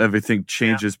everything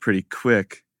changes pretty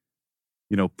quick.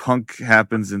 Punk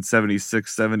happens in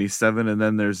 76, 77, and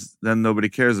then nobody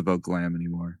cares about glam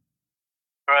anymore.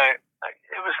 Right.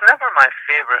 It was never my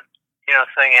favorite,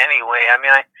 thing anyway. I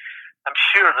mean, I'm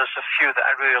sure there's a few that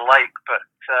I really like, but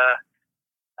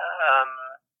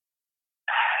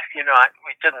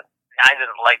I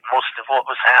didn't like most of what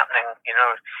was happening.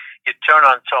 You turn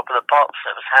on Top of the Pops,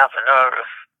 it was half an hour of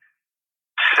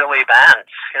silly bands,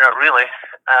 really.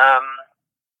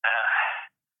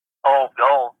 All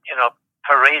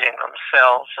parading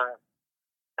themselves and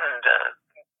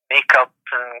makeup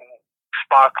and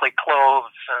sparkly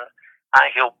clothes and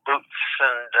high heel boots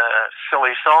and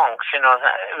silly songs. It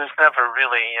was never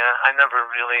really. I never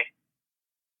really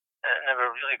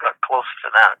got close to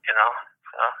that. So,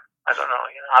 I don't know.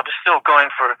 I was still going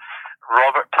for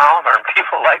Robert Palmer and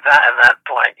people like that at that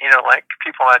point. Like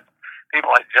people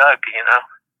like Jook.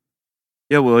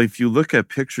 Yeah, well, if you look at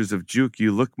pictures of Jook,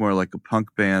 you look more like a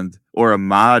punk band or a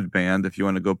mod band, if you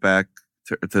want to go back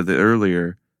to the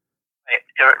earlier.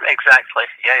 Exactly.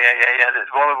 Yeah.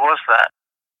 Well, it was that.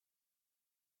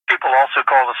 People also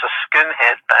called us a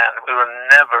skinhead band. We were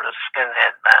never a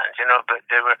skinhead band, but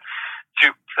they were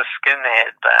Jook the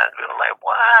skinhead band. We were like,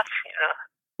 what?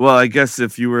 Well, I guess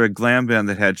if you were a glam band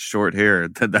that had short hair,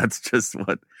 that's just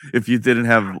what. If you didn't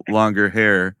have longer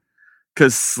hair.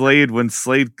 Because when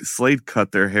Slade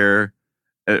cut their hair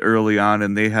early on,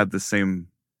 and they had the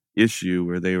same issue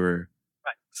where they were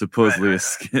supposedly a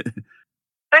skin.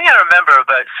 The thing I remember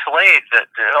about Slade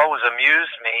that always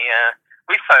amused me,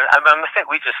 I think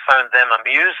we just found them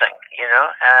amusing,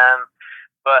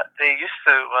 but they used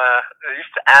to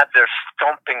add their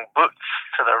stomping boots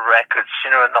to their records,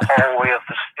 in the hallway of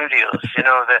the studios.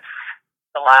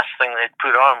 The last thing they'd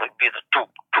put on would be the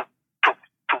toop, toop, toop,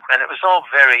 toop, and it was all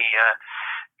very,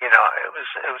 it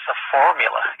was a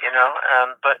formula,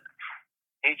 but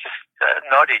he just,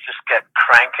 Noddy just kept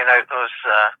cranking out those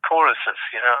choruses,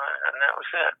 and that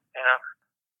was it,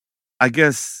 I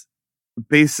guess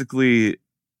basically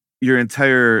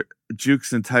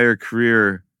Jook's entire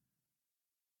career,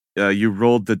 you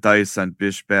rolled the dice on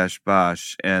Bish Bash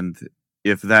Bosh, and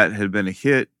if that had been a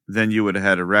hit, then you would have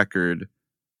had a record.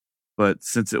 But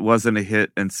since it wasn't a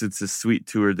hit, and since the Sweet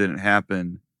Tour didn't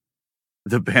happen,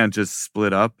 the band just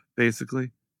split up,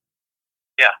 basically.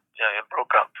 Yeah, it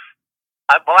broke up.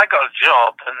 I got a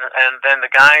job, and then the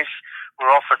guys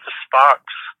were offered the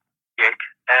Sparks gig,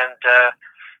 and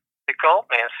they called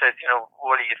me and said,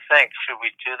 what do you think? Should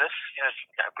we do this?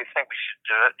 We think we should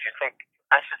do it. Do you think?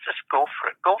 I said, just go for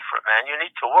it, man. You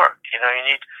need to work.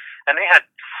 And they had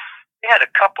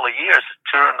a couple of years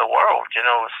touring the world,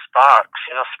 with Sparks.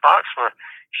 Sparks were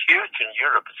huge in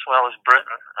Europe as well as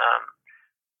Britain.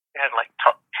 They had like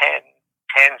top 10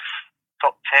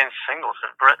 singles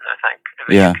in Britain, I think, in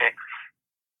the UK.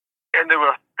 And they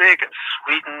were big in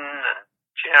Sweden and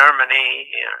Germany,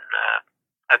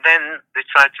 and then they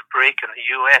tried to break in the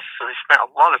US, so they spent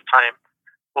a lot of time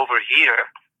over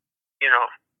here,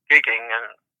 gigging, and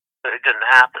it didn't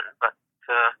happen. But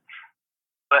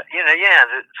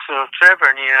so Trevor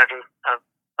and he had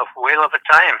a a whale of a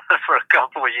time for a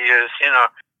couple of years,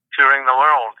 touring the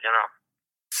world,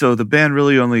 So the band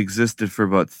really only existed for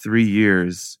about 3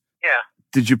 years. Yeah.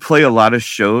 Did you play a lot of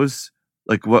shows?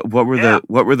 Like what were Yeah.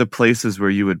 the places where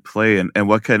you would play, and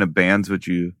what kind of bands would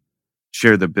you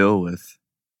share the bill with?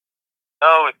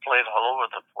 Oh, we played all over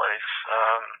the place.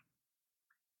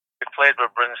 We played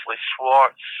with Brinsley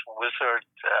Schwartz, Wizard,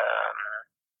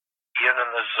 Ian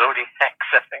and the Zodiacs,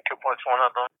 I think it was one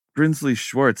of them. Brinsley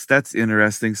Schwartz, that's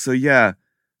interesting. So yeah,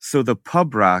 so the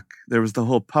pub rock, there was the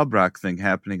whole pub rock thing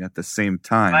happening at the same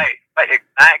time. Right,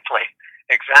 exactly.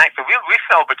 We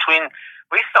fell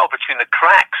between the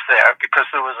cracks there because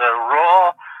there was a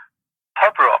raw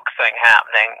pub rock thing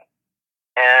happening,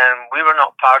 and we were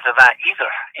not part of that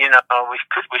either.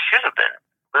 We should have been.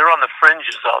 We were on the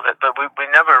fringes of it, but we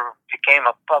never became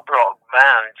a pub rock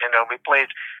band. We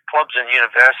played clubs and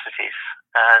universities,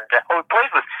 and we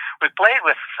played with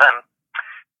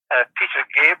Peter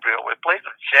Gabriel. We played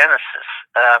with Genesis.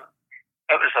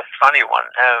 It was a funny one.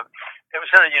 It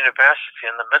was in a university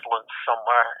in the Midlands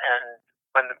somewhere, and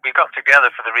when we got together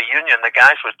for the reunion, the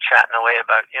guys were chatting away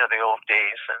about the old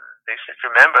days, and they said,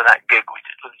 "Remember that gig we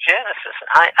did with Genesis?"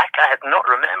 And I had not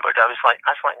remembered. I was like,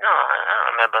 "No, I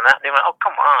don't remember that." They went, "Oh,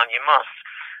 come on, you must."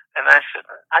 And I said,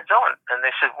 "I don't." And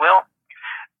they said, "Well,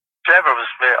 Trevor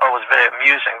was always very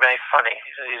amusing, very funny.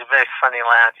 He's a very funny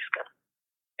lad. He's got,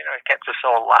 he kept us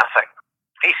all laughing."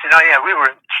 He said, "Oh yeah, we were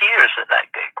in tears at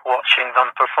that gig watching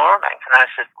them performing." And I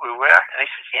said, "We were?" And he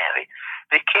said, "Yeah,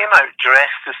 they came out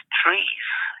dressed as trees,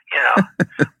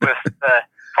 with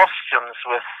costumes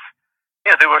with,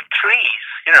 they were trees,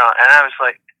 And I was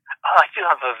like, "Oh, I do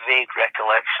have a vague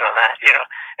recollection of that,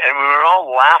 And we were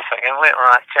all laughing. And later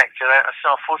on, I checked it out. I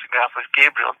saw a photograph of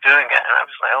Gabriel doing it, and I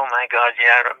was like, "Oh my God,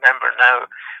 yeah, I remember now."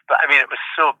 But I mean, it was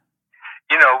so.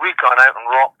 We got out and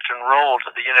rocked and rolled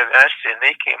at the university, and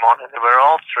they came on, and they were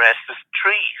all dressed as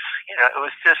trees. It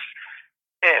was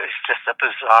just a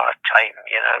bizarre time,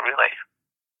 really.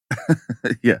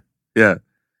 Yeah.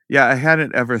 I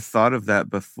hadn't ever thought of that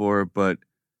before, but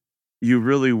Jook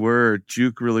really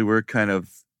were kind of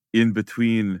in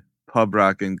between pub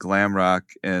rock and glam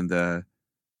rock, and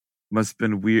must have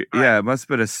been weird. Right. Yeah, it must have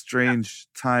been a strange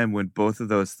time when both of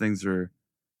those things were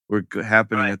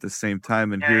happening at the same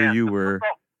time, and here you were.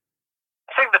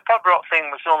 I think the pub rock thing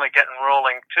was only getting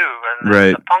rolling too, and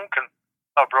the punk and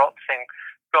pub rock thing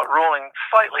got rolling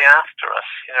slightly after us.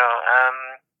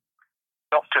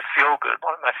 Dr. Feelgood,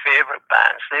 one of my favorite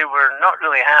bands, they were not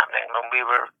really happening when we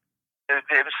were. It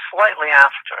was slightly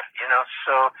after,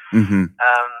 So,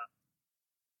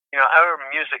 our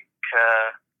music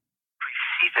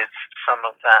preceded some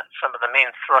of the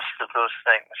main thrust of those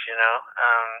things.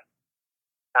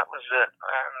 That was it.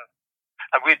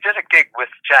 We did a gig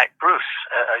with Jack Bruce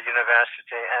at a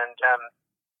university, and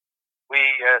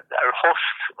our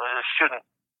host, the student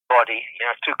body,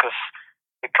 took us.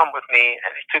 He come with me,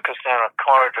 and he took us down a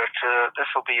corridor to, "This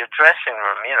will be your dressing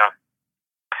room,"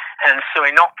 And so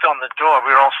he knocked on the door. We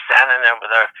were all standing there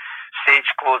with our stage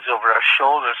clothes over our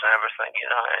shoulders and everything,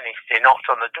 And he knocked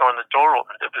on the door, and the door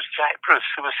opened. It was Jack Bruce,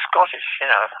 who was Scottish,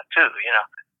 too,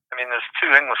 I mean, there's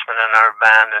 2 Englishmen in our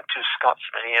band and 2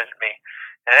 Scotsmen, he and me.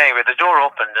 And anyway, the door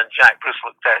opened, and Jack Bruce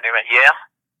looked out, and he went, "Yeah."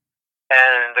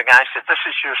 And the guy said, "This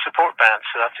is your support band,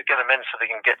 so I have to get them in so they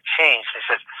can get changed." And he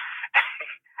said,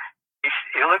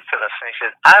 he looked at us, and he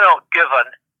said, "I don't give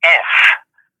an F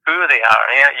who they are."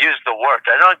 And he used the word.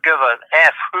 "I don't give an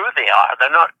F who they are. They're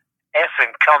not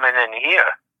effing coming in here."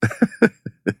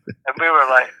 And we were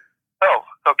like, "Oh,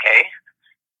 okay."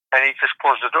 And he just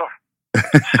closed the door.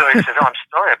 So he said, "Oh, I'm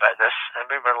sorry about this." And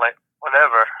we were like,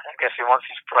 "Whatever. I guess he wants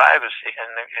his privacy." And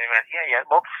he went, "Yeah.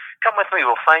 Well, come with me.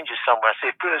 We'll find you somewhere." So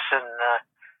he put us in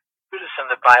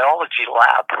the biology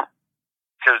lab.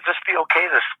 So just be okay.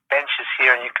 This bench is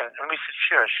here, and you can. And we said,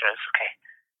 "Sure, it's okay."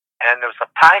 And there was a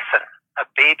python, a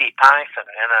baby python,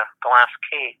 in a glass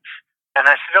cage. And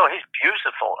I said, "Oh, he's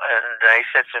beautiful." And he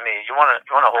said to me, "You want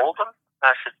to hold him?"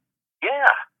 And I said,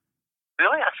 "Yeah."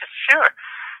 "Really?" I said, "Sure."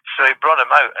 So he brought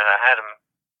him out, and I had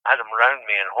him around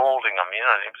me and holding him,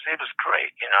 And it was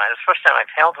great, And it was the first time I'd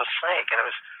held a snake, and it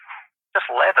was just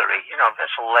leathery,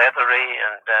 it's leathery.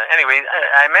 And anyway,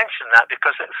 I mentioned that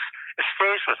because it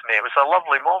stays with me. It was a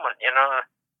lovely moment,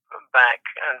 back.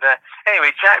 And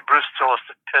anyway, Jack Bruce told us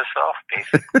to piss off,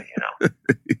 basically,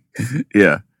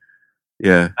 Yeah.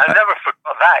 I never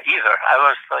forgot that either. I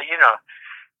was,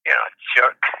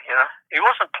 jerk, He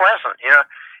wasn't pleasant,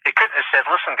 He couldn't have said,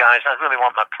 "Listen, guys, I really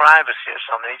want my privacy," or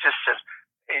something. He just said,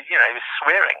 he was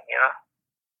swearing,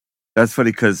 That's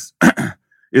funny, because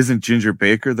isn't Ginger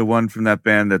Baker the one from that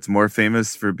band that's more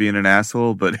famous for being an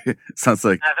asshole? But it sounds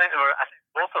like I think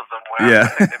both of them were. Yeah. I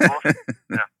think they both,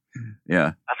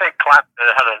 Yeah. I think Clapton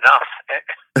had enough.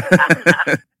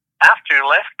 After he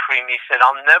left Cream, he said,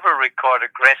 "I'll never record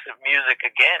aggressive music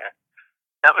again."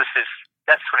 That's what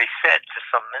he said to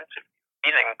some interview.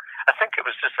 Meaning, I think it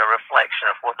was just a reflection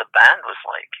of what the band was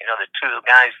like. The two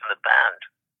guys in the band.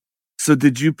 So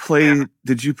did you play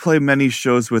many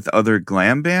shows with other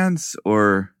glam bands,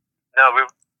 or? No, we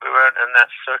weren't in that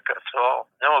circuit at all.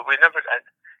 No, we never. I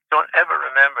don't ever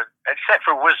remember, except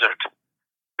for Wizard.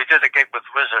 We did a gig with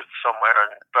Wizard somewhere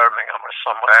in Birmingham or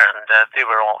somewhere, and they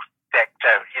were all decked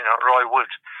out. Roy Wood,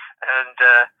 and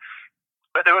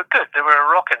but they were good. They were a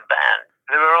rocking band.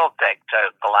 They were all decked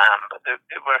out, glam, but they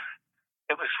were.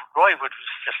 It was Roy Wood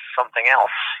was just something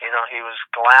else. He was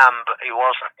glam, but he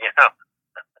wasn't.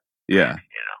 Yeah.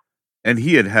 And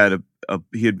he had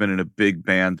he had been in a big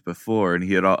band before, and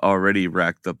he had already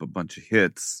racked up a bunch of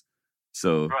hits.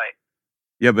 So right.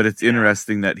 Yeah, but it's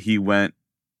interesting that he went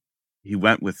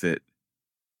with it.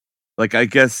 Like, I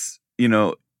guess, in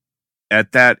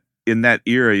that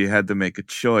era, you had to make a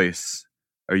choice.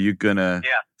 Are you gonna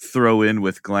throw in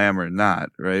with glam or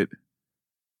not? Right.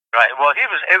 Right. Well,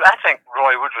 I think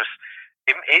Roy Wood was.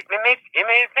 He made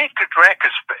good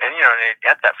records, and he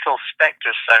had that Phil Spector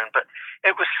sound, but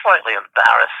it was slightly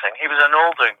embarrassing. He was an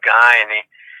older guy, and he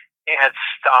had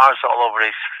stars all over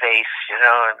his face,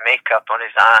 and makeup on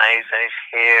his eyes and his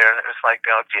hair, and it was like,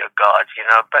 oh dear God,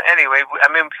 But anyway,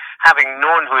 having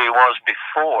known who he was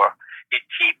before,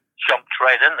 he jumped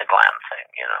right in the glam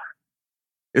thing,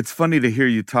 It's funny to hear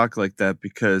you talk like that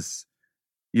because,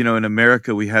 in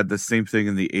America we had the same thing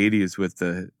in the 80s with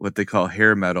what they call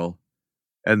hair metal.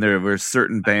 And there were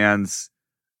certain bands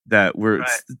that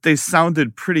they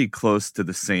sounded pretty close to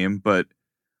the same, but,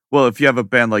 well, if you have a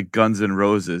band like Guns N'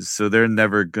 Roses, so they're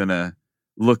never gonna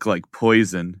look like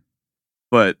Poison,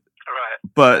 but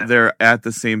they're at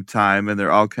the same time, and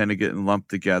they're all kind of getting lumped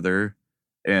together,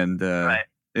 and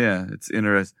yeah, it's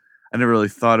interesting. I never really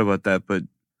thought about that, but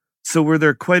so were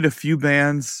there quite a few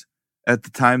bands at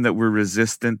the time that were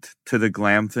resistant to the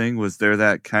glam thing? Was there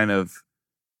that kind of?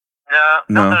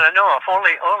 No, that I know of.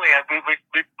 Only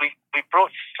we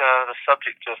broached the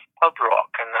subject of pub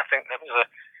rock, and I think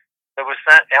there was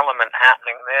that element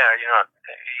happening there.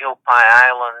 Eel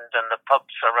Pie Island and the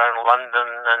pubs around London,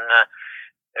 and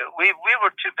we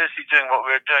were too busy doing what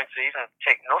we were doing to even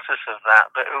take notice of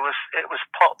that. But it was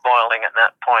pot boiling at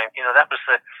that point. That was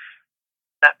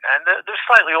and there's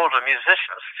slightly older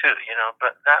musicians too.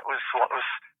 But that was what was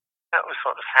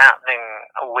happening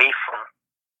away from.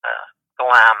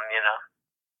 Glam,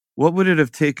 What would it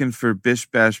have taken for Bish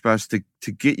Bash Bosh to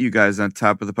get you guys on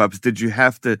Top of the Pops? Did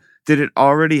it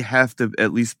already have to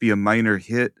at least be a minor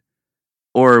hit?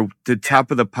 Or did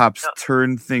Top of the Pops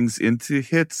turn things into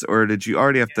hits? Or did you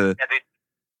already have to?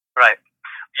 Right.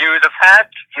 You'd have had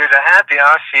the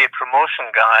RCA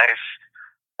promotion guys.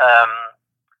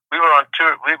 We were on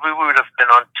tour. We would have been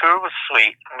on tour with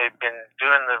Sweet, and we'd been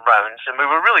doing the rounds, and we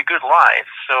were really good live.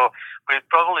 So we'd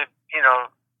probably,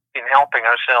 been helping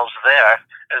ourselves there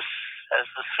as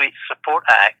the Sweet support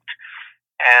act,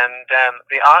 and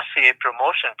the RCA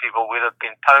promotion people would have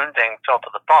been pounding Top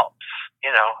of the Pops,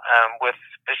 with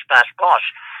Bish Bash Bosh,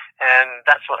 and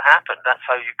that's what happened. That's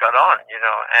how you got on,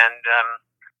 and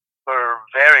we're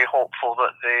very hopeful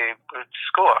that they would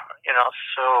score,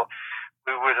 so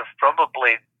we would have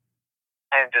probably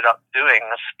ended up doing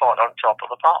a spot on Top of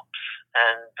the Pops,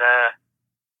 and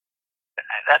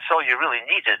that's all you really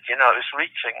needed, it was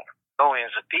reaching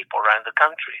millions of people around the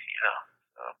country,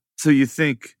 So you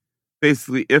think,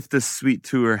 basically, if the Sweet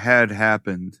Tour had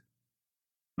happened,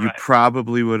 you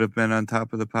probably would have been on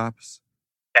Top of the Pops?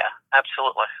 Yeah,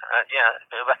 absolutely. I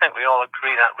think we all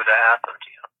agree that would have happened,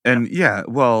 And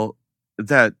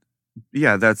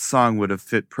that song would have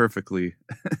fit perfectly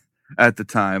at the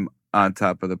time on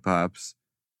Top of the Pops.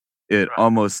 It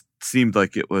almost seemed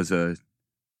like it was a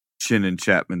Chin and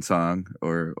Chapman song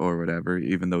or whatever,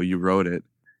 even though you wrote it.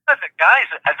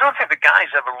 I don't think the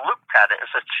guys ever looked at it as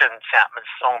a Chin Chapman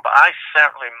song, but I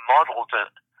certainly modeled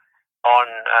it on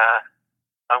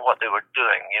what they were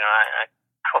doing.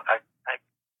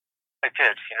 I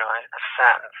did. I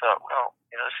sat and thought, well,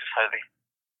 this is how they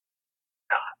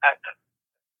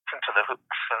listen to the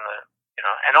hooks and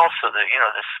and also the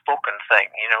spoken thing,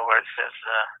 where it says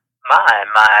my.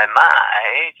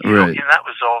 That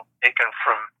was all taken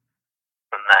from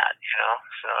that,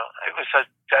 So it was a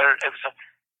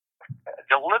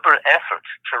deliberate effort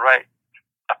to write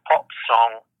a pop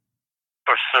song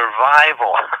for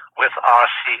survival with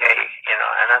RCA,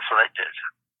 and that's what I did.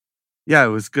 Yeah, I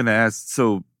was going to ask,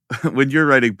 so when you're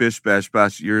writing Bish Bash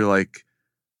Bosh, you're like,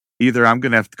 either I'm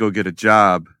going to have to go get a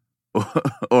job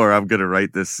or I'm gonna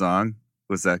write this song.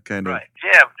 Was that kind of Right.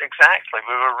 Yeah, exactly.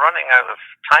 We were running out of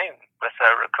time with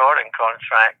our recording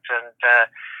contract, and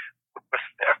with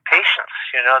their patience,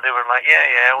 they were like,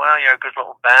 yeah, well, you're a good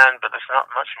little band, but there's not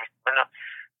much. We're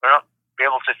not be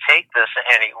able to take this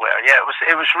anywhere. Yeah,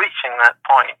 it was reaching that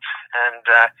point,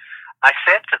 and I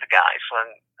said to the guys when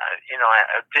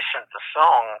I auditioned the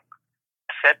song,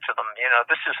 I said to them,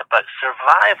 this is about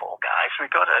survival, guys. We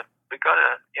gotta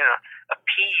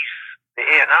appease the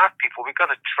A&R people. We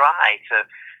gotta try to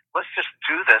let's just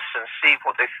do this and see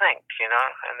what they think,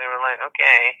 And they were like,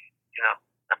 okay.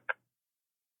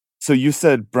 So you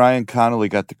said Brian Connolly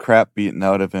got the crap beaten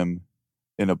out of him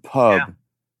in a pub.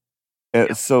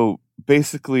 Yeah. So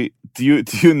basically, do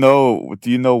you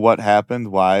know what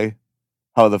happened? Why?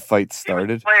 How the fight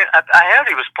started? I heard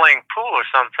he was playing pool or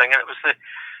something, and it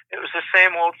was the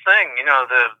same old thing,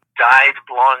 the dyed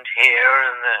blonde hair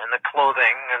and the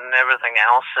clothing and everything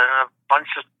else, and a bunch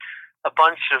of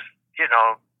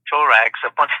toe rags,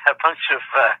 a bunch of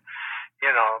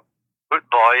good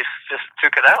boys just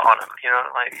took it out on him,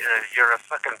 like you're a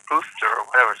fucking poofter or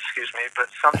whatever, excuse me,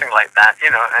 but something like that,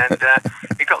 and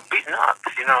he got beaten up,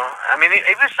 I mean,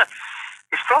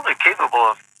 he's probably capable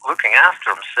of looking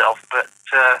after himself, but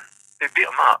they beat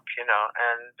him up,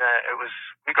 and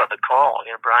we got the call,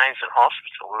 Brian's in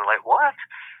hospital. We were like, what?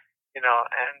 And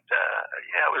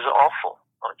yeah, it was awful,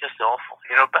 just awful,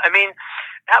 but I mean,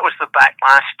 that was the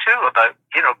backlash too about,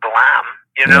 glam,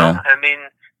 Yeah. I mean,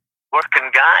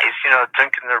 working guys,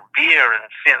 drinking their beer and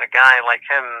seeing a guy like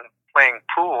him playing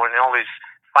pool and all his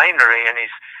finery and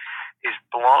his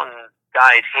blonde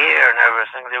dyed hair and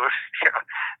everything. They were,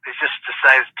 they just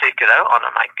decided to take it out on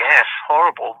him, I guess.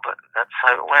 Horrible, but that's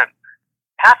how it went.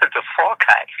 It happened to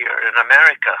Foghat here in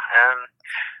America,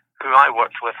 who I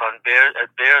worked with on at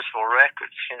Bearsville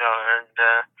Records, and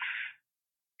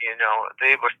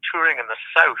they were touring in the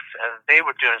South, and they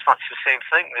were doing much the same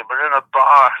thing. They were in a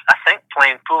bar, I think,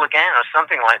 playing pool again or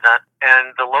something like that.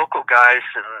 And the local guys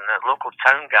and the local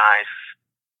town guys,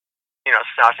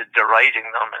 started deriding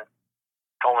them and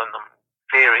calling them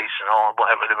fairies and all,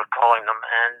 whatever they were calling them.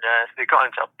 And they got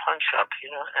into a punch-up,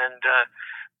 and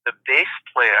the bass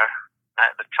player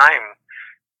at the time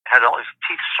had all his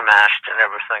teeth smashed and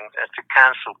everything, to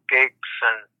cancel gigs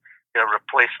and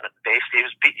replacement bass. He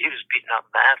was beaten up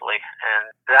badly, and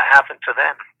that happened to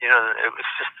them. It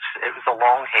was the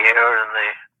long hair and the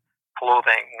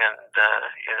clothing, and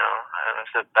it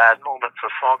was a bad moment for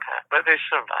Foghat, but they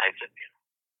survived it.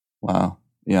 Wow,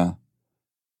 yeah.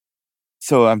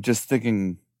 So I'm just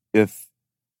thinking, if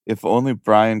only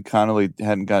Brian Connolly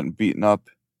hadn't gotten beaten up,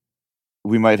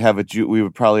 we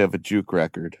would probably have a Jook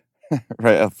record,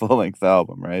 right? A full-length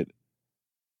album, right?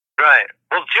 Right.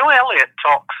 Well, Joe Elliott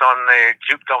talks on the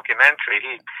Jook documentary.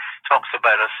 He talks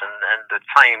about us and the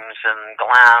times and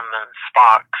glam and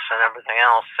sparks and everything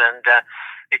else. And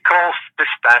he calls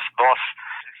Bish Bash Boss.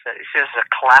 He says it's a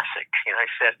classic. He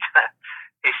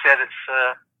said it's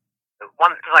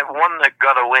one that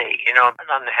got away.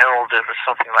 Unheralded or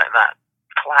something like that.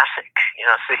 Classic.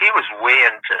 So he was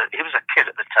he was a kid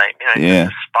at the time.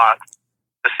 Yeah. The spark.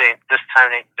 This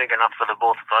town ain't big enough for the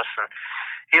both of us, and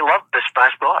he loved Bish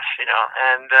Bash Bosh,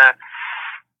 and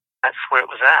that's where it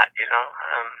was at,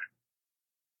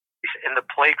 He's in the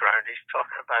playground. He's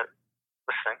talking about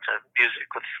listening to music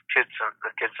with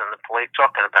the kids in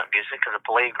talking about music in the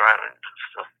playground and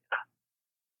stuff.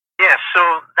 Yeah,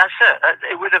 so that's it.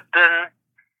 It would have been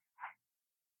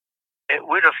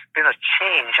a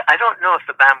change. I don't know if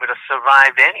the band would have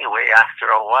survived anyway after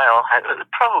a while.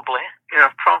 Probably,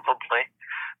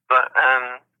 but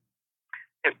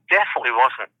it definitely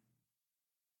wasn't,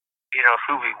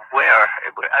 who we were.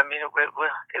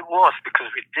 It was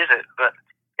because we did it, but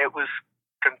it was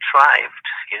contrived,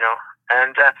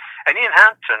 And Ian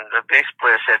Hampton, the bass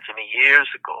player, said to me years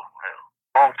ago,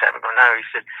 a long time ago now, he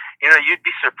said, you'd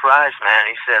be surprised, man.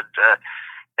 He said,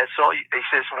 it's all. He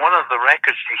says, one of the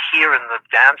records you hear in the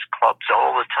dance clubs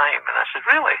all the time. And I said,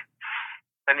 really?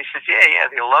 And he said, yeah,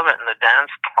 they love it in the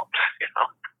dance clubs,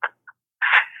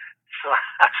 So I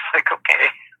was like, okay,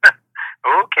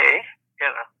 okay,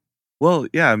 Well,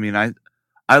 yeah, I mean, I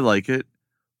like it,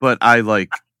 but I like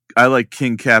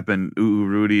King Cap and Ooh Ooh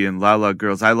Rudy and La La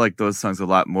Girls. I like those songs a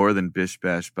lot more than Bish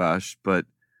Bash Bosh, but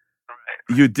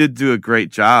you did do a great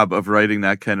job of writing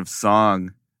that kind of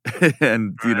song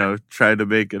and, try to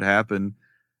make it happen.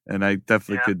 And I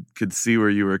definitely could see where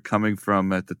you were coming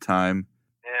from at the time.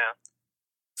 Yeah.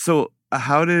 So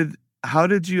how did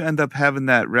you end up having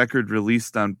that record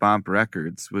released on Bomp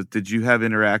Records? Did you have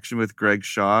interaction with Greg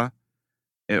Shaw,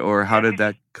 or how did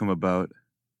that come about?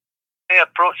 He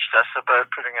approached us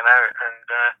about putting it out,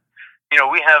 and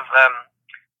we have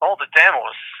all the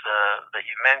demos that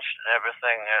you mentioned,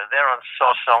 everything. They're on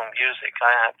Song Music.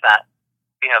 I have that.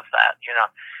 We have that.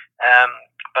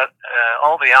 But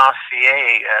all the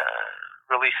RCA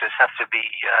releases have to be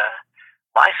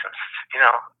licensed.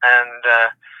 And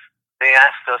they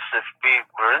asked us if we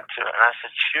were into it, and I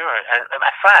said sure. And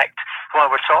in fact,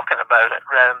 while we're talking about it,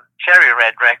 Cherry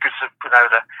Red Records have put out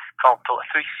a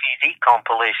 3 CD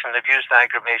compilation. They've used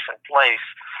Aggravation Place,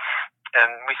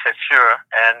 and we said sure.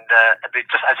 And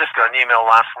I just got an email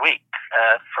last week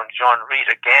from John Reed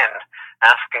again,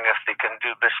 asking if they can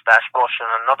do Bish Bash Bosh in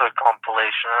another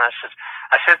compilation. And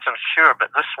I said to them sure, but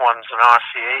this one's an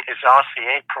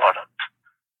RCA product.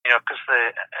 Because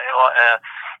the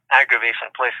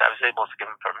Aggravation Place, I was able to give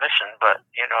him permission, but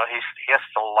he has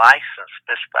to license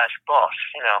Bish Bash Bosh.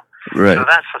 Right. So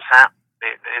that's what's happened.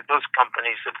 Those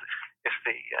companies, if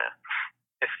they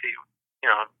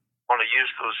want to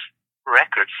use those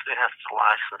records, they have to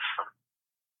license them.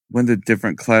 When did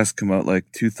Different Class come out?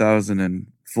 Like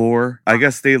 2004? I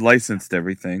guess they licensed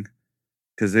everything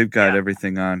because they've got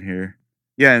everything on here.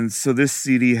 Yeah, and so this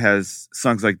CD has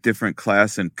songs like Different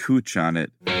Class and Cooch on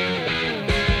it.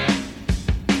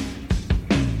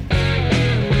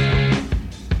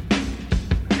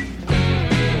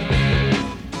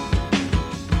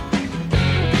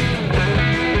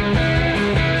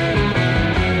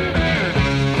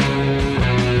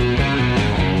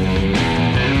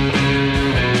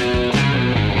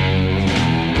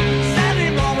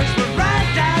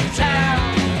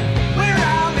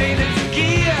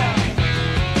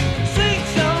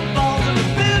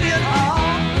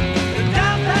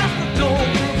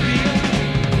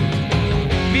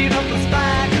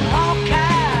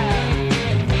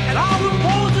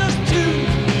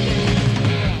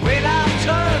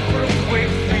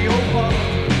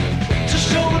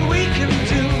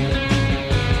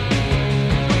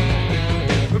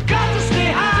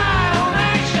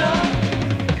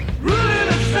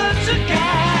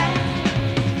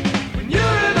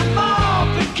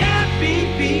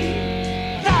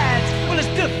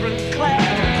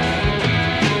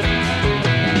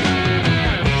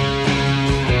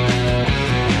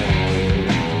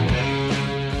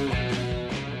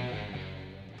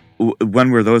 When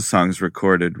were those songs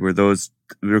recorded? Were those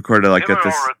recorded like they at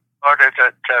this? All recorded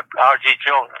at R.G.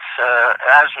 Jones.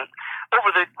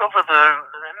 Over the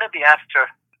maybe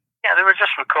after. Yeah, they were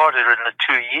just recorded in the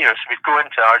 2 years. We'd go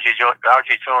into R.G.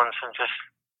 Jones and just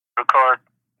record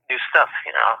new stuff.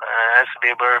 As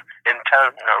we were in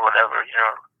town or whatever.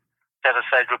 Set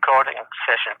aside recording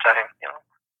session time.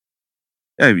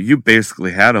 Yeah, you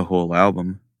basically had a whole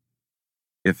album.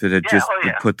 If it had just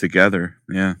been put together,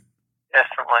 yeah.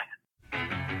 Definitely.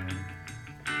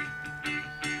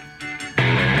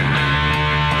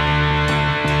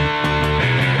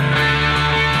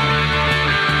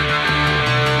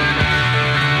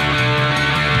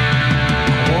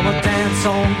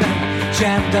 Song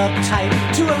jammed up tight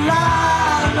to a la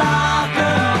la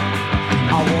girl.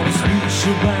 I wanna swoosh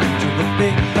around to the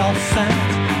big dog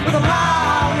sounds with a la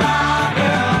la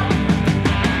girl.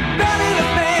 Belly to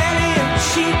belly and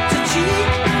cheek to cheek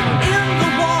in the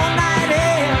warm night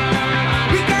air.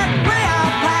 We get way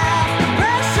out past the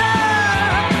pressure,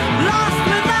 lost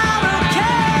without a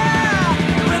care.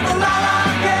 With a la la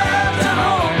girl to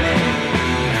hold me,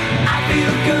 I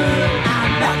feel good.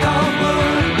 I'm back on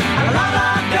wood.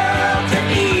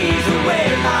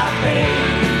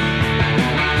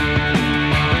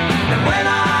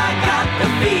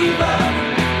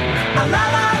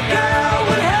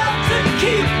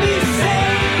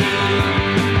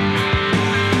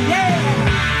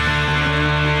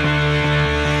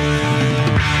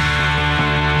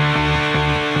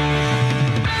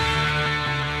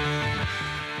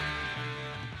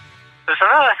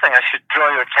 Another thing I should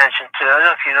draw your attention to. I don't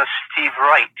know if you know Steve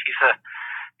Wright.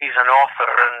 He's an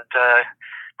author and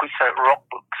puts out rock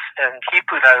books. And he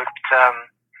put out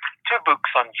 2 books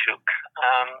on Jook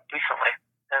recently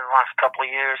in the last couple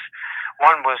of years.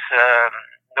 One was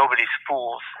Nobody's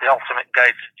Fools: The Ultimate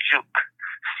Guide to Jook,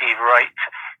 Steve Wright,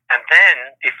 and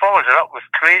then he followed it up with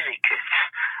Crazy Kids: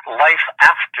 Life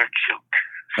After Jook.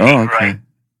 Steve Wright.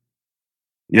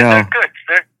 Yeah, and they're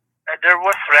good. They're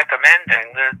worth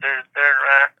recommending. They're good.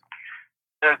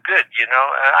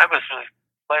 I was really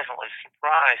pleasantly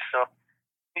surprised. So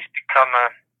he's become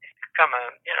an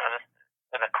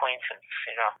acquaintance.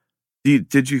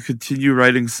 Did you continue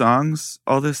writing songs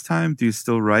all this time? Do you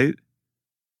still write?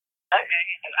 I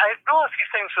know a few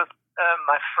things with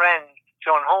my friend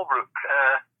John Holbrook.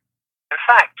 In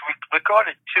fact, we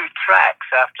recorded 2 tracks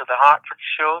after the Hartford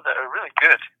show that are really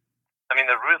good. I mean,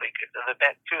 they're really good.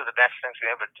 They're two of the best things we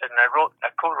ever did. And I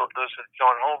co-wrote those with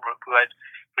John Holbrook, who I'd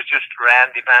produced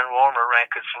Randy Van Warmer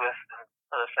records with and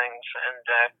other things. And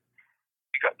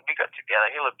we got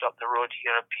together. He lived up the road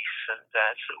here a piece, and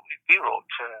so we wrote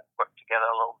and worked together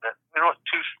a little bit. We wrote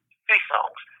three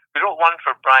songs. We wrote one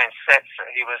for Brian Setzer.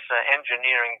 He was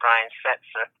engineering Brian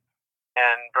Setzer,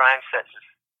 and Brian Setzer's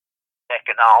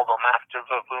second album after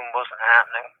Vavoom wasn't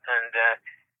happening. And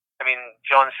I mean,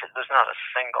 John said there's not a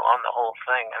single on the whole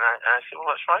thing, and I said, well,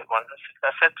 let's write one.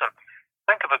 I said to him,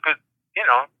 think of a good,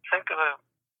 think of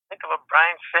a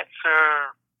Brian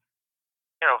Setzer,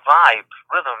 vibe,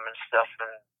 rhythm and stuff. And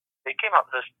they came up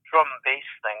with this drum bass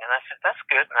thing, and I said, that's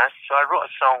good. And so I wrote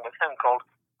a song with him called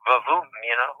Vavoom,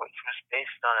 which was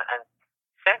based on it, and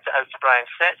sent it out to Brian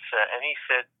Setzer, and he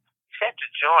said to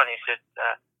John, he said,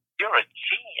 you're a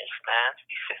genius, man.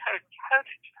 He said, how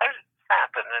did this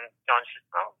happen? And John said,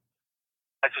 well,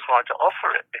 I just wanted to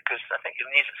offer it because I think you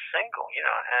need a single,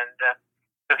 and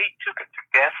so he took it to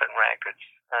Geffen Records,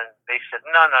 and they said,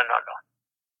 no.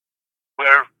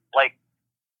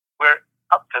 We're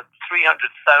up to 300,000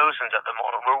 at the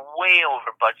moment. We're way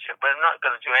over budget. We're not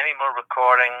going to do any more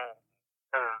recording.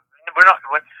 We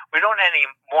don't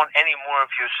want any more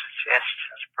of your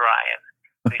suggestions, Brian.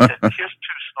 They said, here's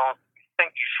two songs we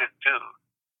think you should do,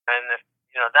 and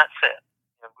that's it.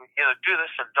 We either do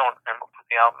this or don't, and we'll put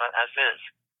the album as is.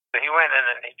 So he went in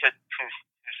and he did two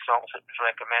songs that was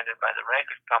recommended by the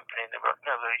record company, and they were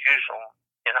the usual,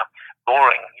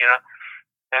 boring,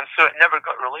 and so it never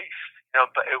got released.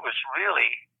 But it was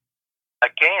really,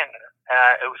 again,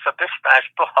 it was a bish bash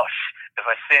bosh, if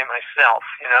I say myself,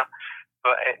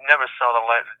 but it never saw the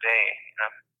light of day,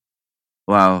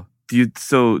 Wow. Do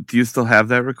you still have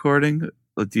that recording?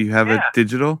 Do you have it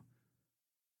digital?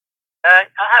 I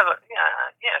have it.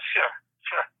 Yeah, sure.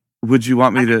 Would you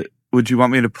want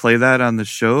me to play that on the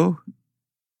show,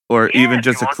 or even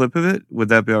just a clip of it? Would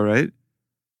that be all right?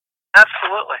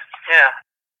 Absolutely. Yeah.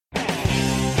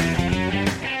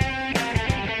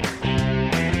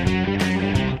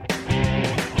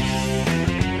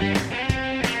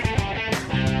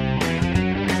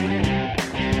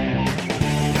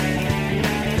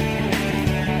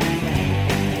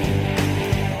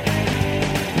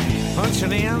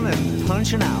 Punching in and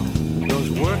punching out, those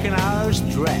working hours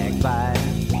drag by.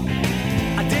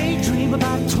 I daydream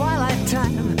about twilight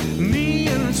time, me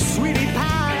and sweetie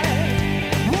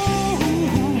pie. Whoa,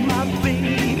 my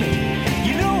baby,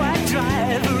 I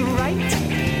drive her right.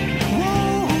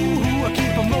 Whoa, I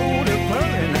keep a motor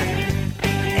burning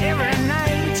every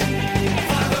night.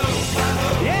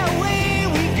 Yeah, away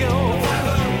we go.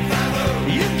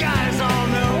 You guys all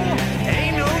know,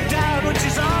 ain't no doubt what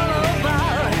she's all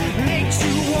about. Makes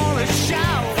you wanna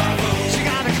shout. She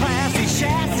got a classy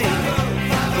chassis.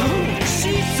 Ooh,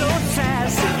 she's so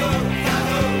sassy.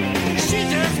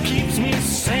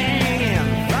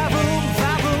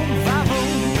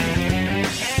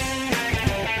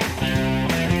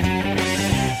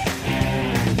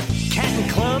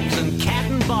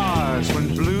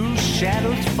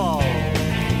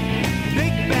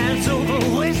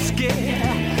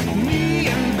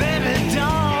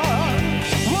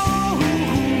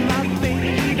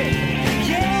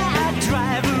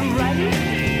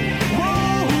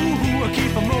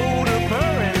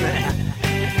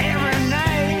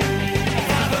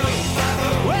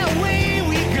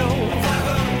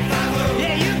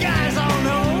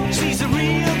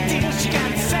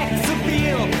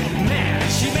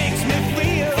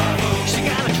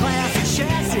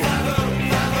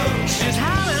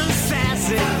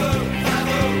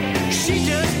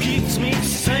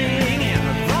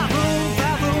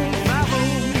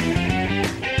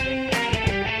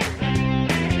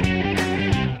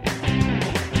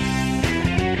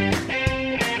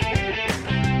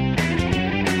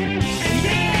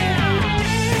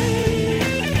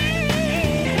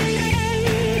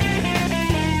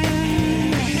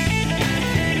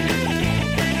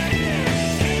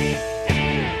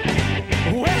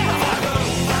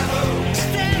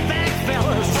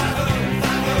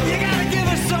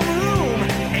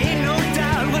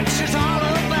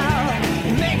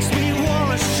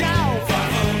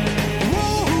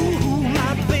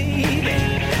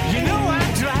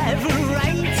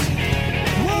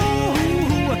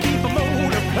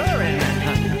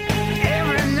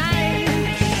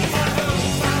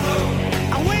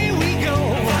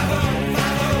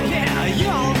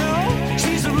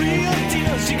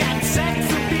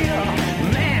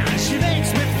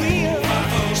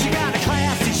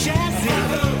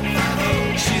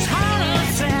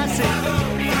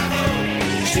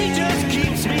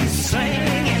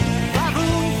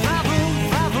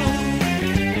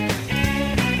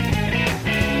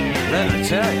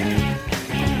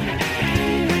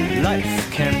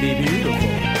 life can be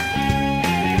beautiful.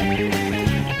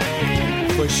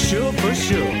 For sure, for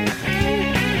sure.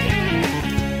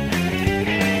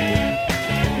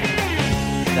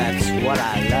 That's what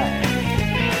I like.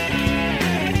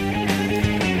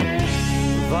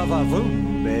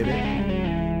 Va-va-voom, baby.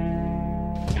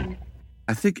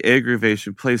 I think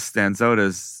Aggravation Place stands out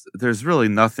as there's really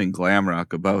nothing glam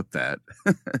rock about that.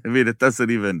 I mean, it doesn't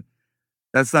even,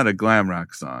 that's not a glam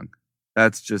rock song.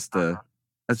 That's just a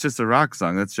rock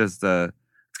song. That's just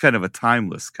it's kind of a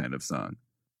timeless kind of song.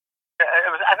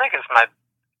 I think it's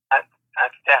I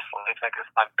definitely think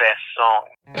it's my best song.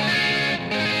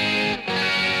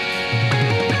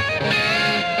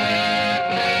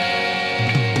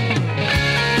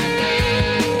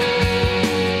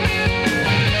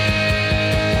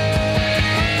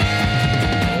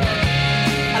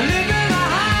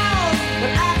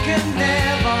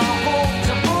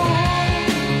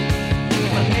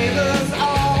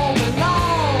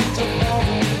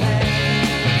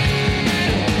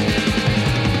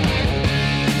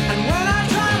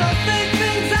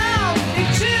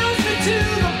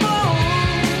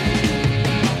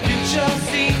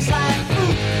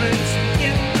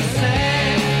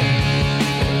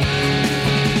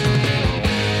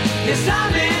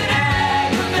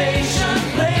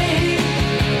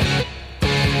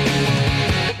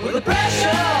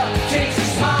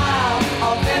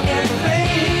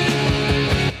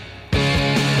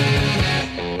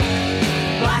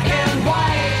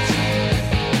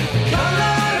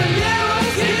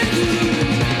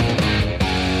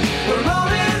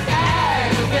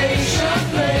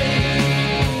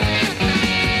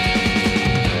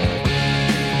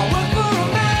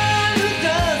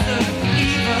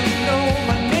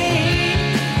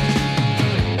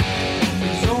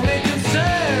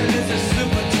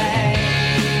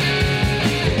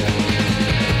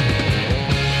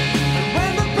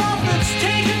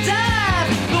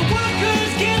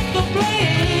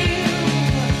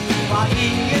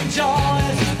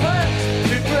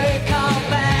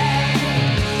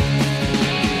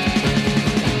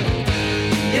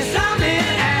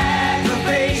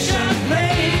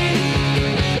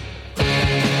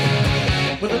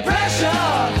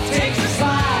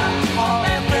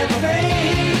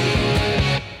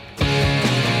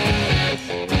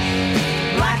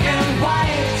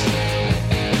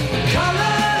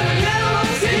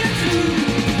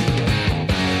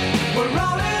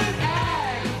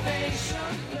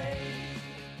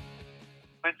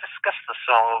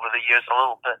 Years a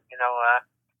little bit,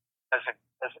 as a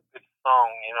good song,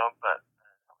 but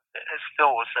it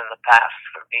still was in the past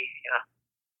for me,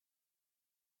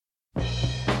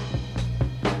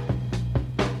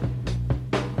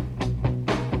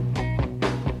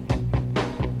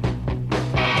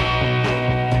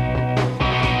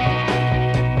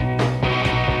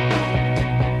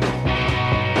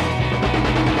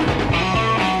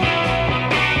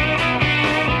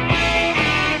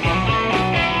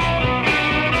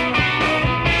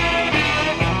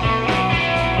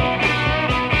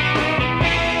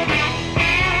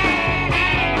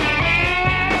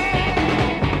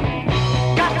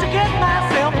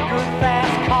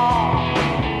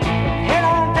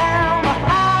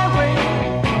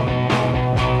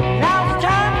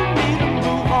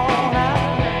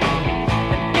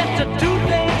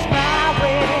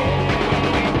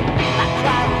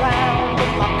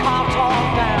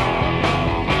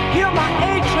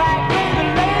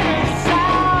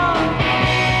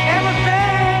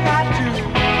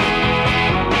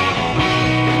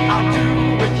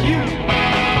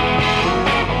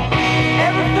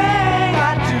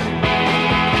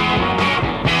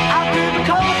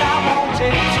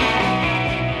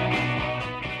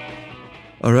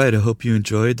 All right, I hope you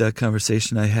enjoyed that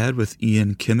conversation I had with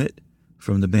Ian Kimmet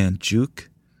from the band Jook.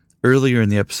 Earlier in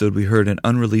the episode, we heard an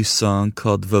unreleased song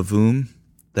called Vavoom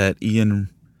that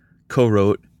Ian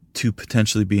co-wrote to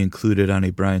potentially be included on a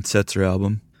Brian Setzer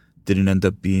album. Didn't end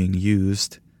up being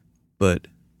used, but it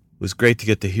was great to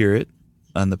get to hear it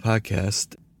on the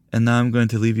podcast. And now I'm going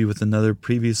to leave you with another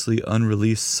previously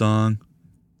unreleased song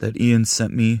that Ian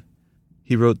sent me.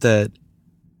 He wrote that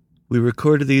we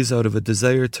recorded these out of a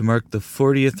desire to mark the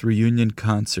 40th reunion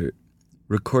concert,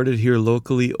 recorded here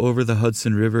locally over the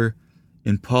Hudson River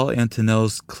in Paul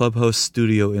Antonel's Clubhouse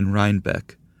studio in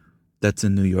Rhinebeck. That's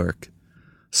in New York.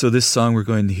 So this song we're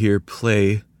going to hear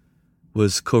play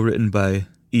was co-written by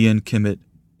Ian Kimmet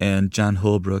and John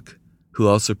Holbrook, who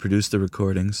also produced the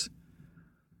recordings.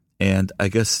 And I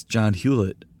guess John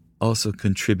Hewlett also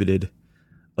contributed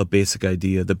the basic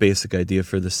idea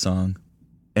for the song.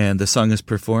 And the song is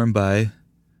performed by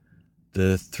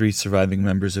the three surviving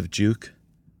members of Jook,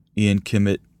 Ian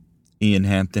Kimmet, Ian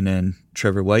Hampton and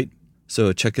Trevor White.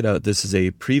 So check it out. This is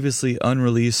a previously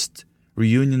unreleased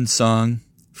reunion song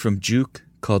from Jook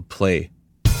called Play.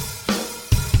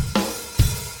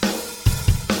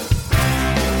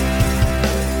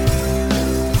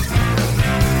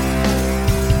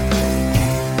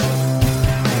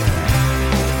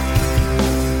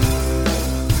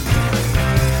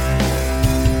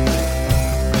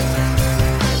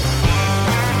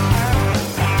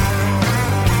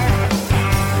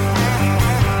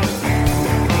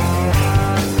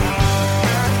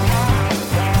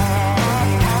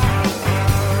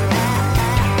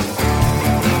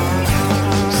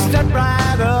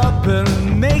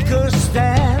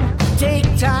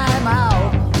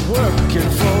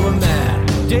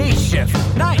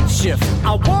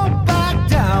 I won't back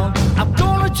down. I'm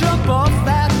gonna jump off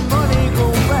that money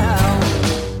go round.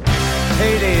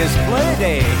 Payday is play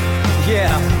day.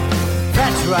 Yeah,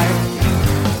 that's right.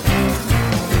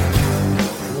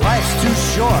 Life's too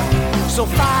short, so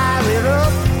fire it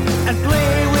up and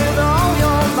play with all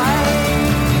your might.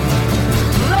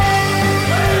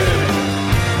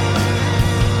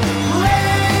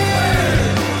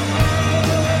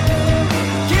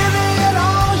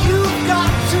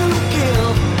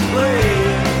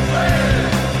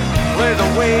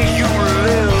 The way you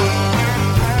live.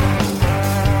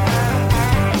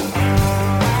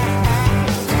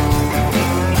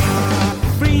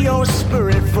 Free your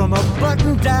spirit from a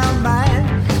button-down mind.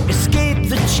 Escape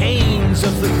the chains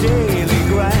of the daily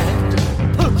grind.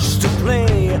 Push to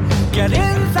play, get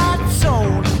in that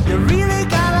zone. You really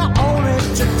gotta own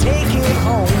it to take it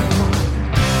home.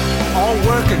 All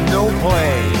work and no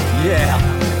play, yeah,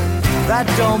 that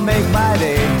don't make my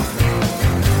day.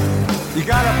 You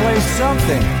gotta play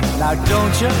something, now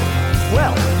don't you?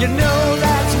 Well, you know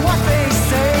that's what they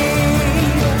say.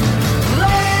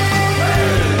 Play!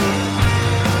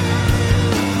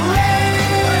 Play!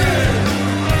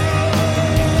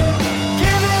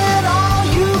 Give it all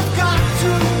you've got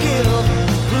to give.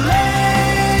 Play!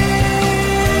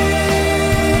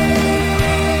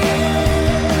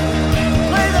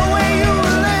 Play the way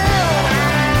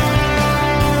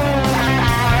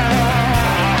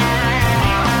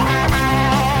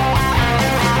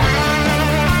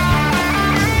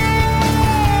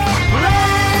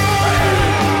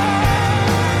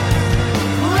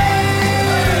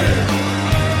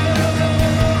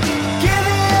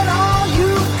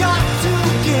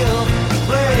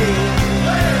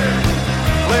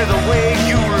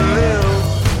you live.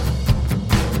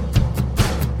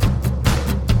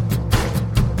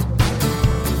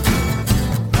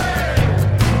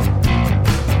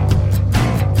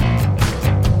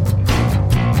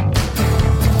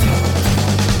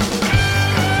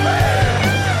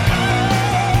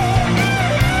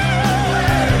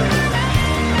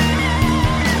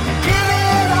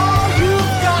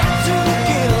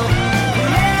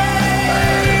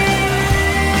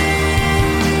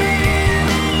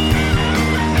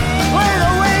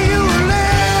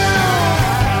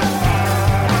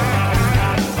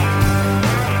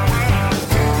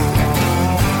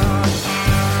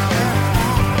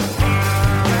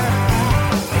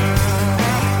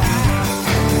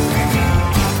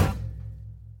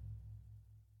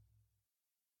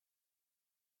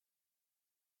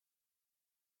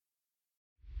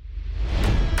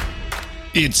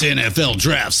 It's NFL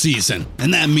draft season,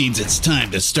 and that means it's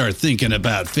time to start thinking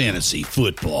about fantasy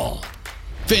football.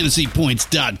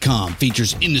 FantasyPoints.com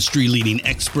features industry-leading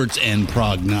experts and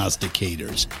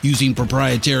prognosticators using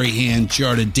proprietary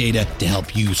hand-charted data to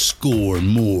help you score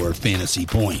more fantasy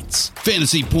points.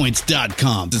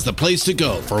 FantasyPoints.com is the place to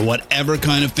go for whatever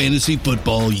kind of fantasy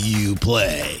football you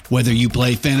play. Whether you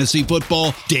play fantasy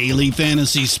football, daily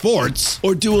fantasy sports,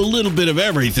 or do a little bit of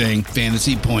everything,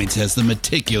 Fantasy Points has the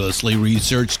meticulously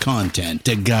researched content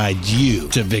to guide you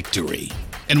to victory.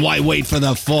 And why wait for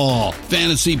the fall?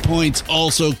 Fantasy Points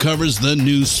also covers the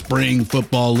new spring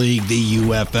football league, the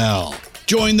UFL.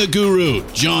 Join the guru,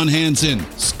 John Hansen,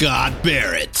 Scott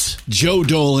Barrett, Joe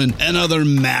Dolan, and other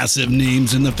massive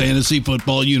names in the fantasy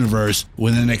football universe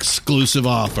with an exclusive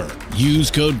offer.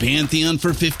 Use code Pantheon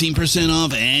for 15%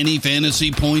 off any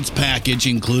Fantasy Points package,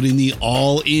 including the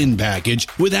all-in package,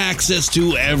 with access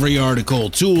to every article,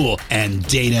 tool, and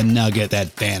data nugget that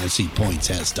Fantasy Points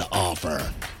has to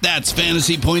offer. That's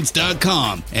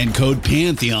FantasyPoints.com and code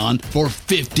Pantheon for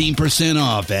 15%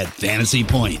 off at Fantasy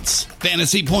Points.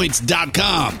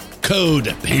 FantasyPoints.com,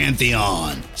 code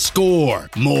Pantheon.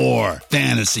 Score more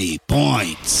fantasy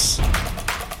points.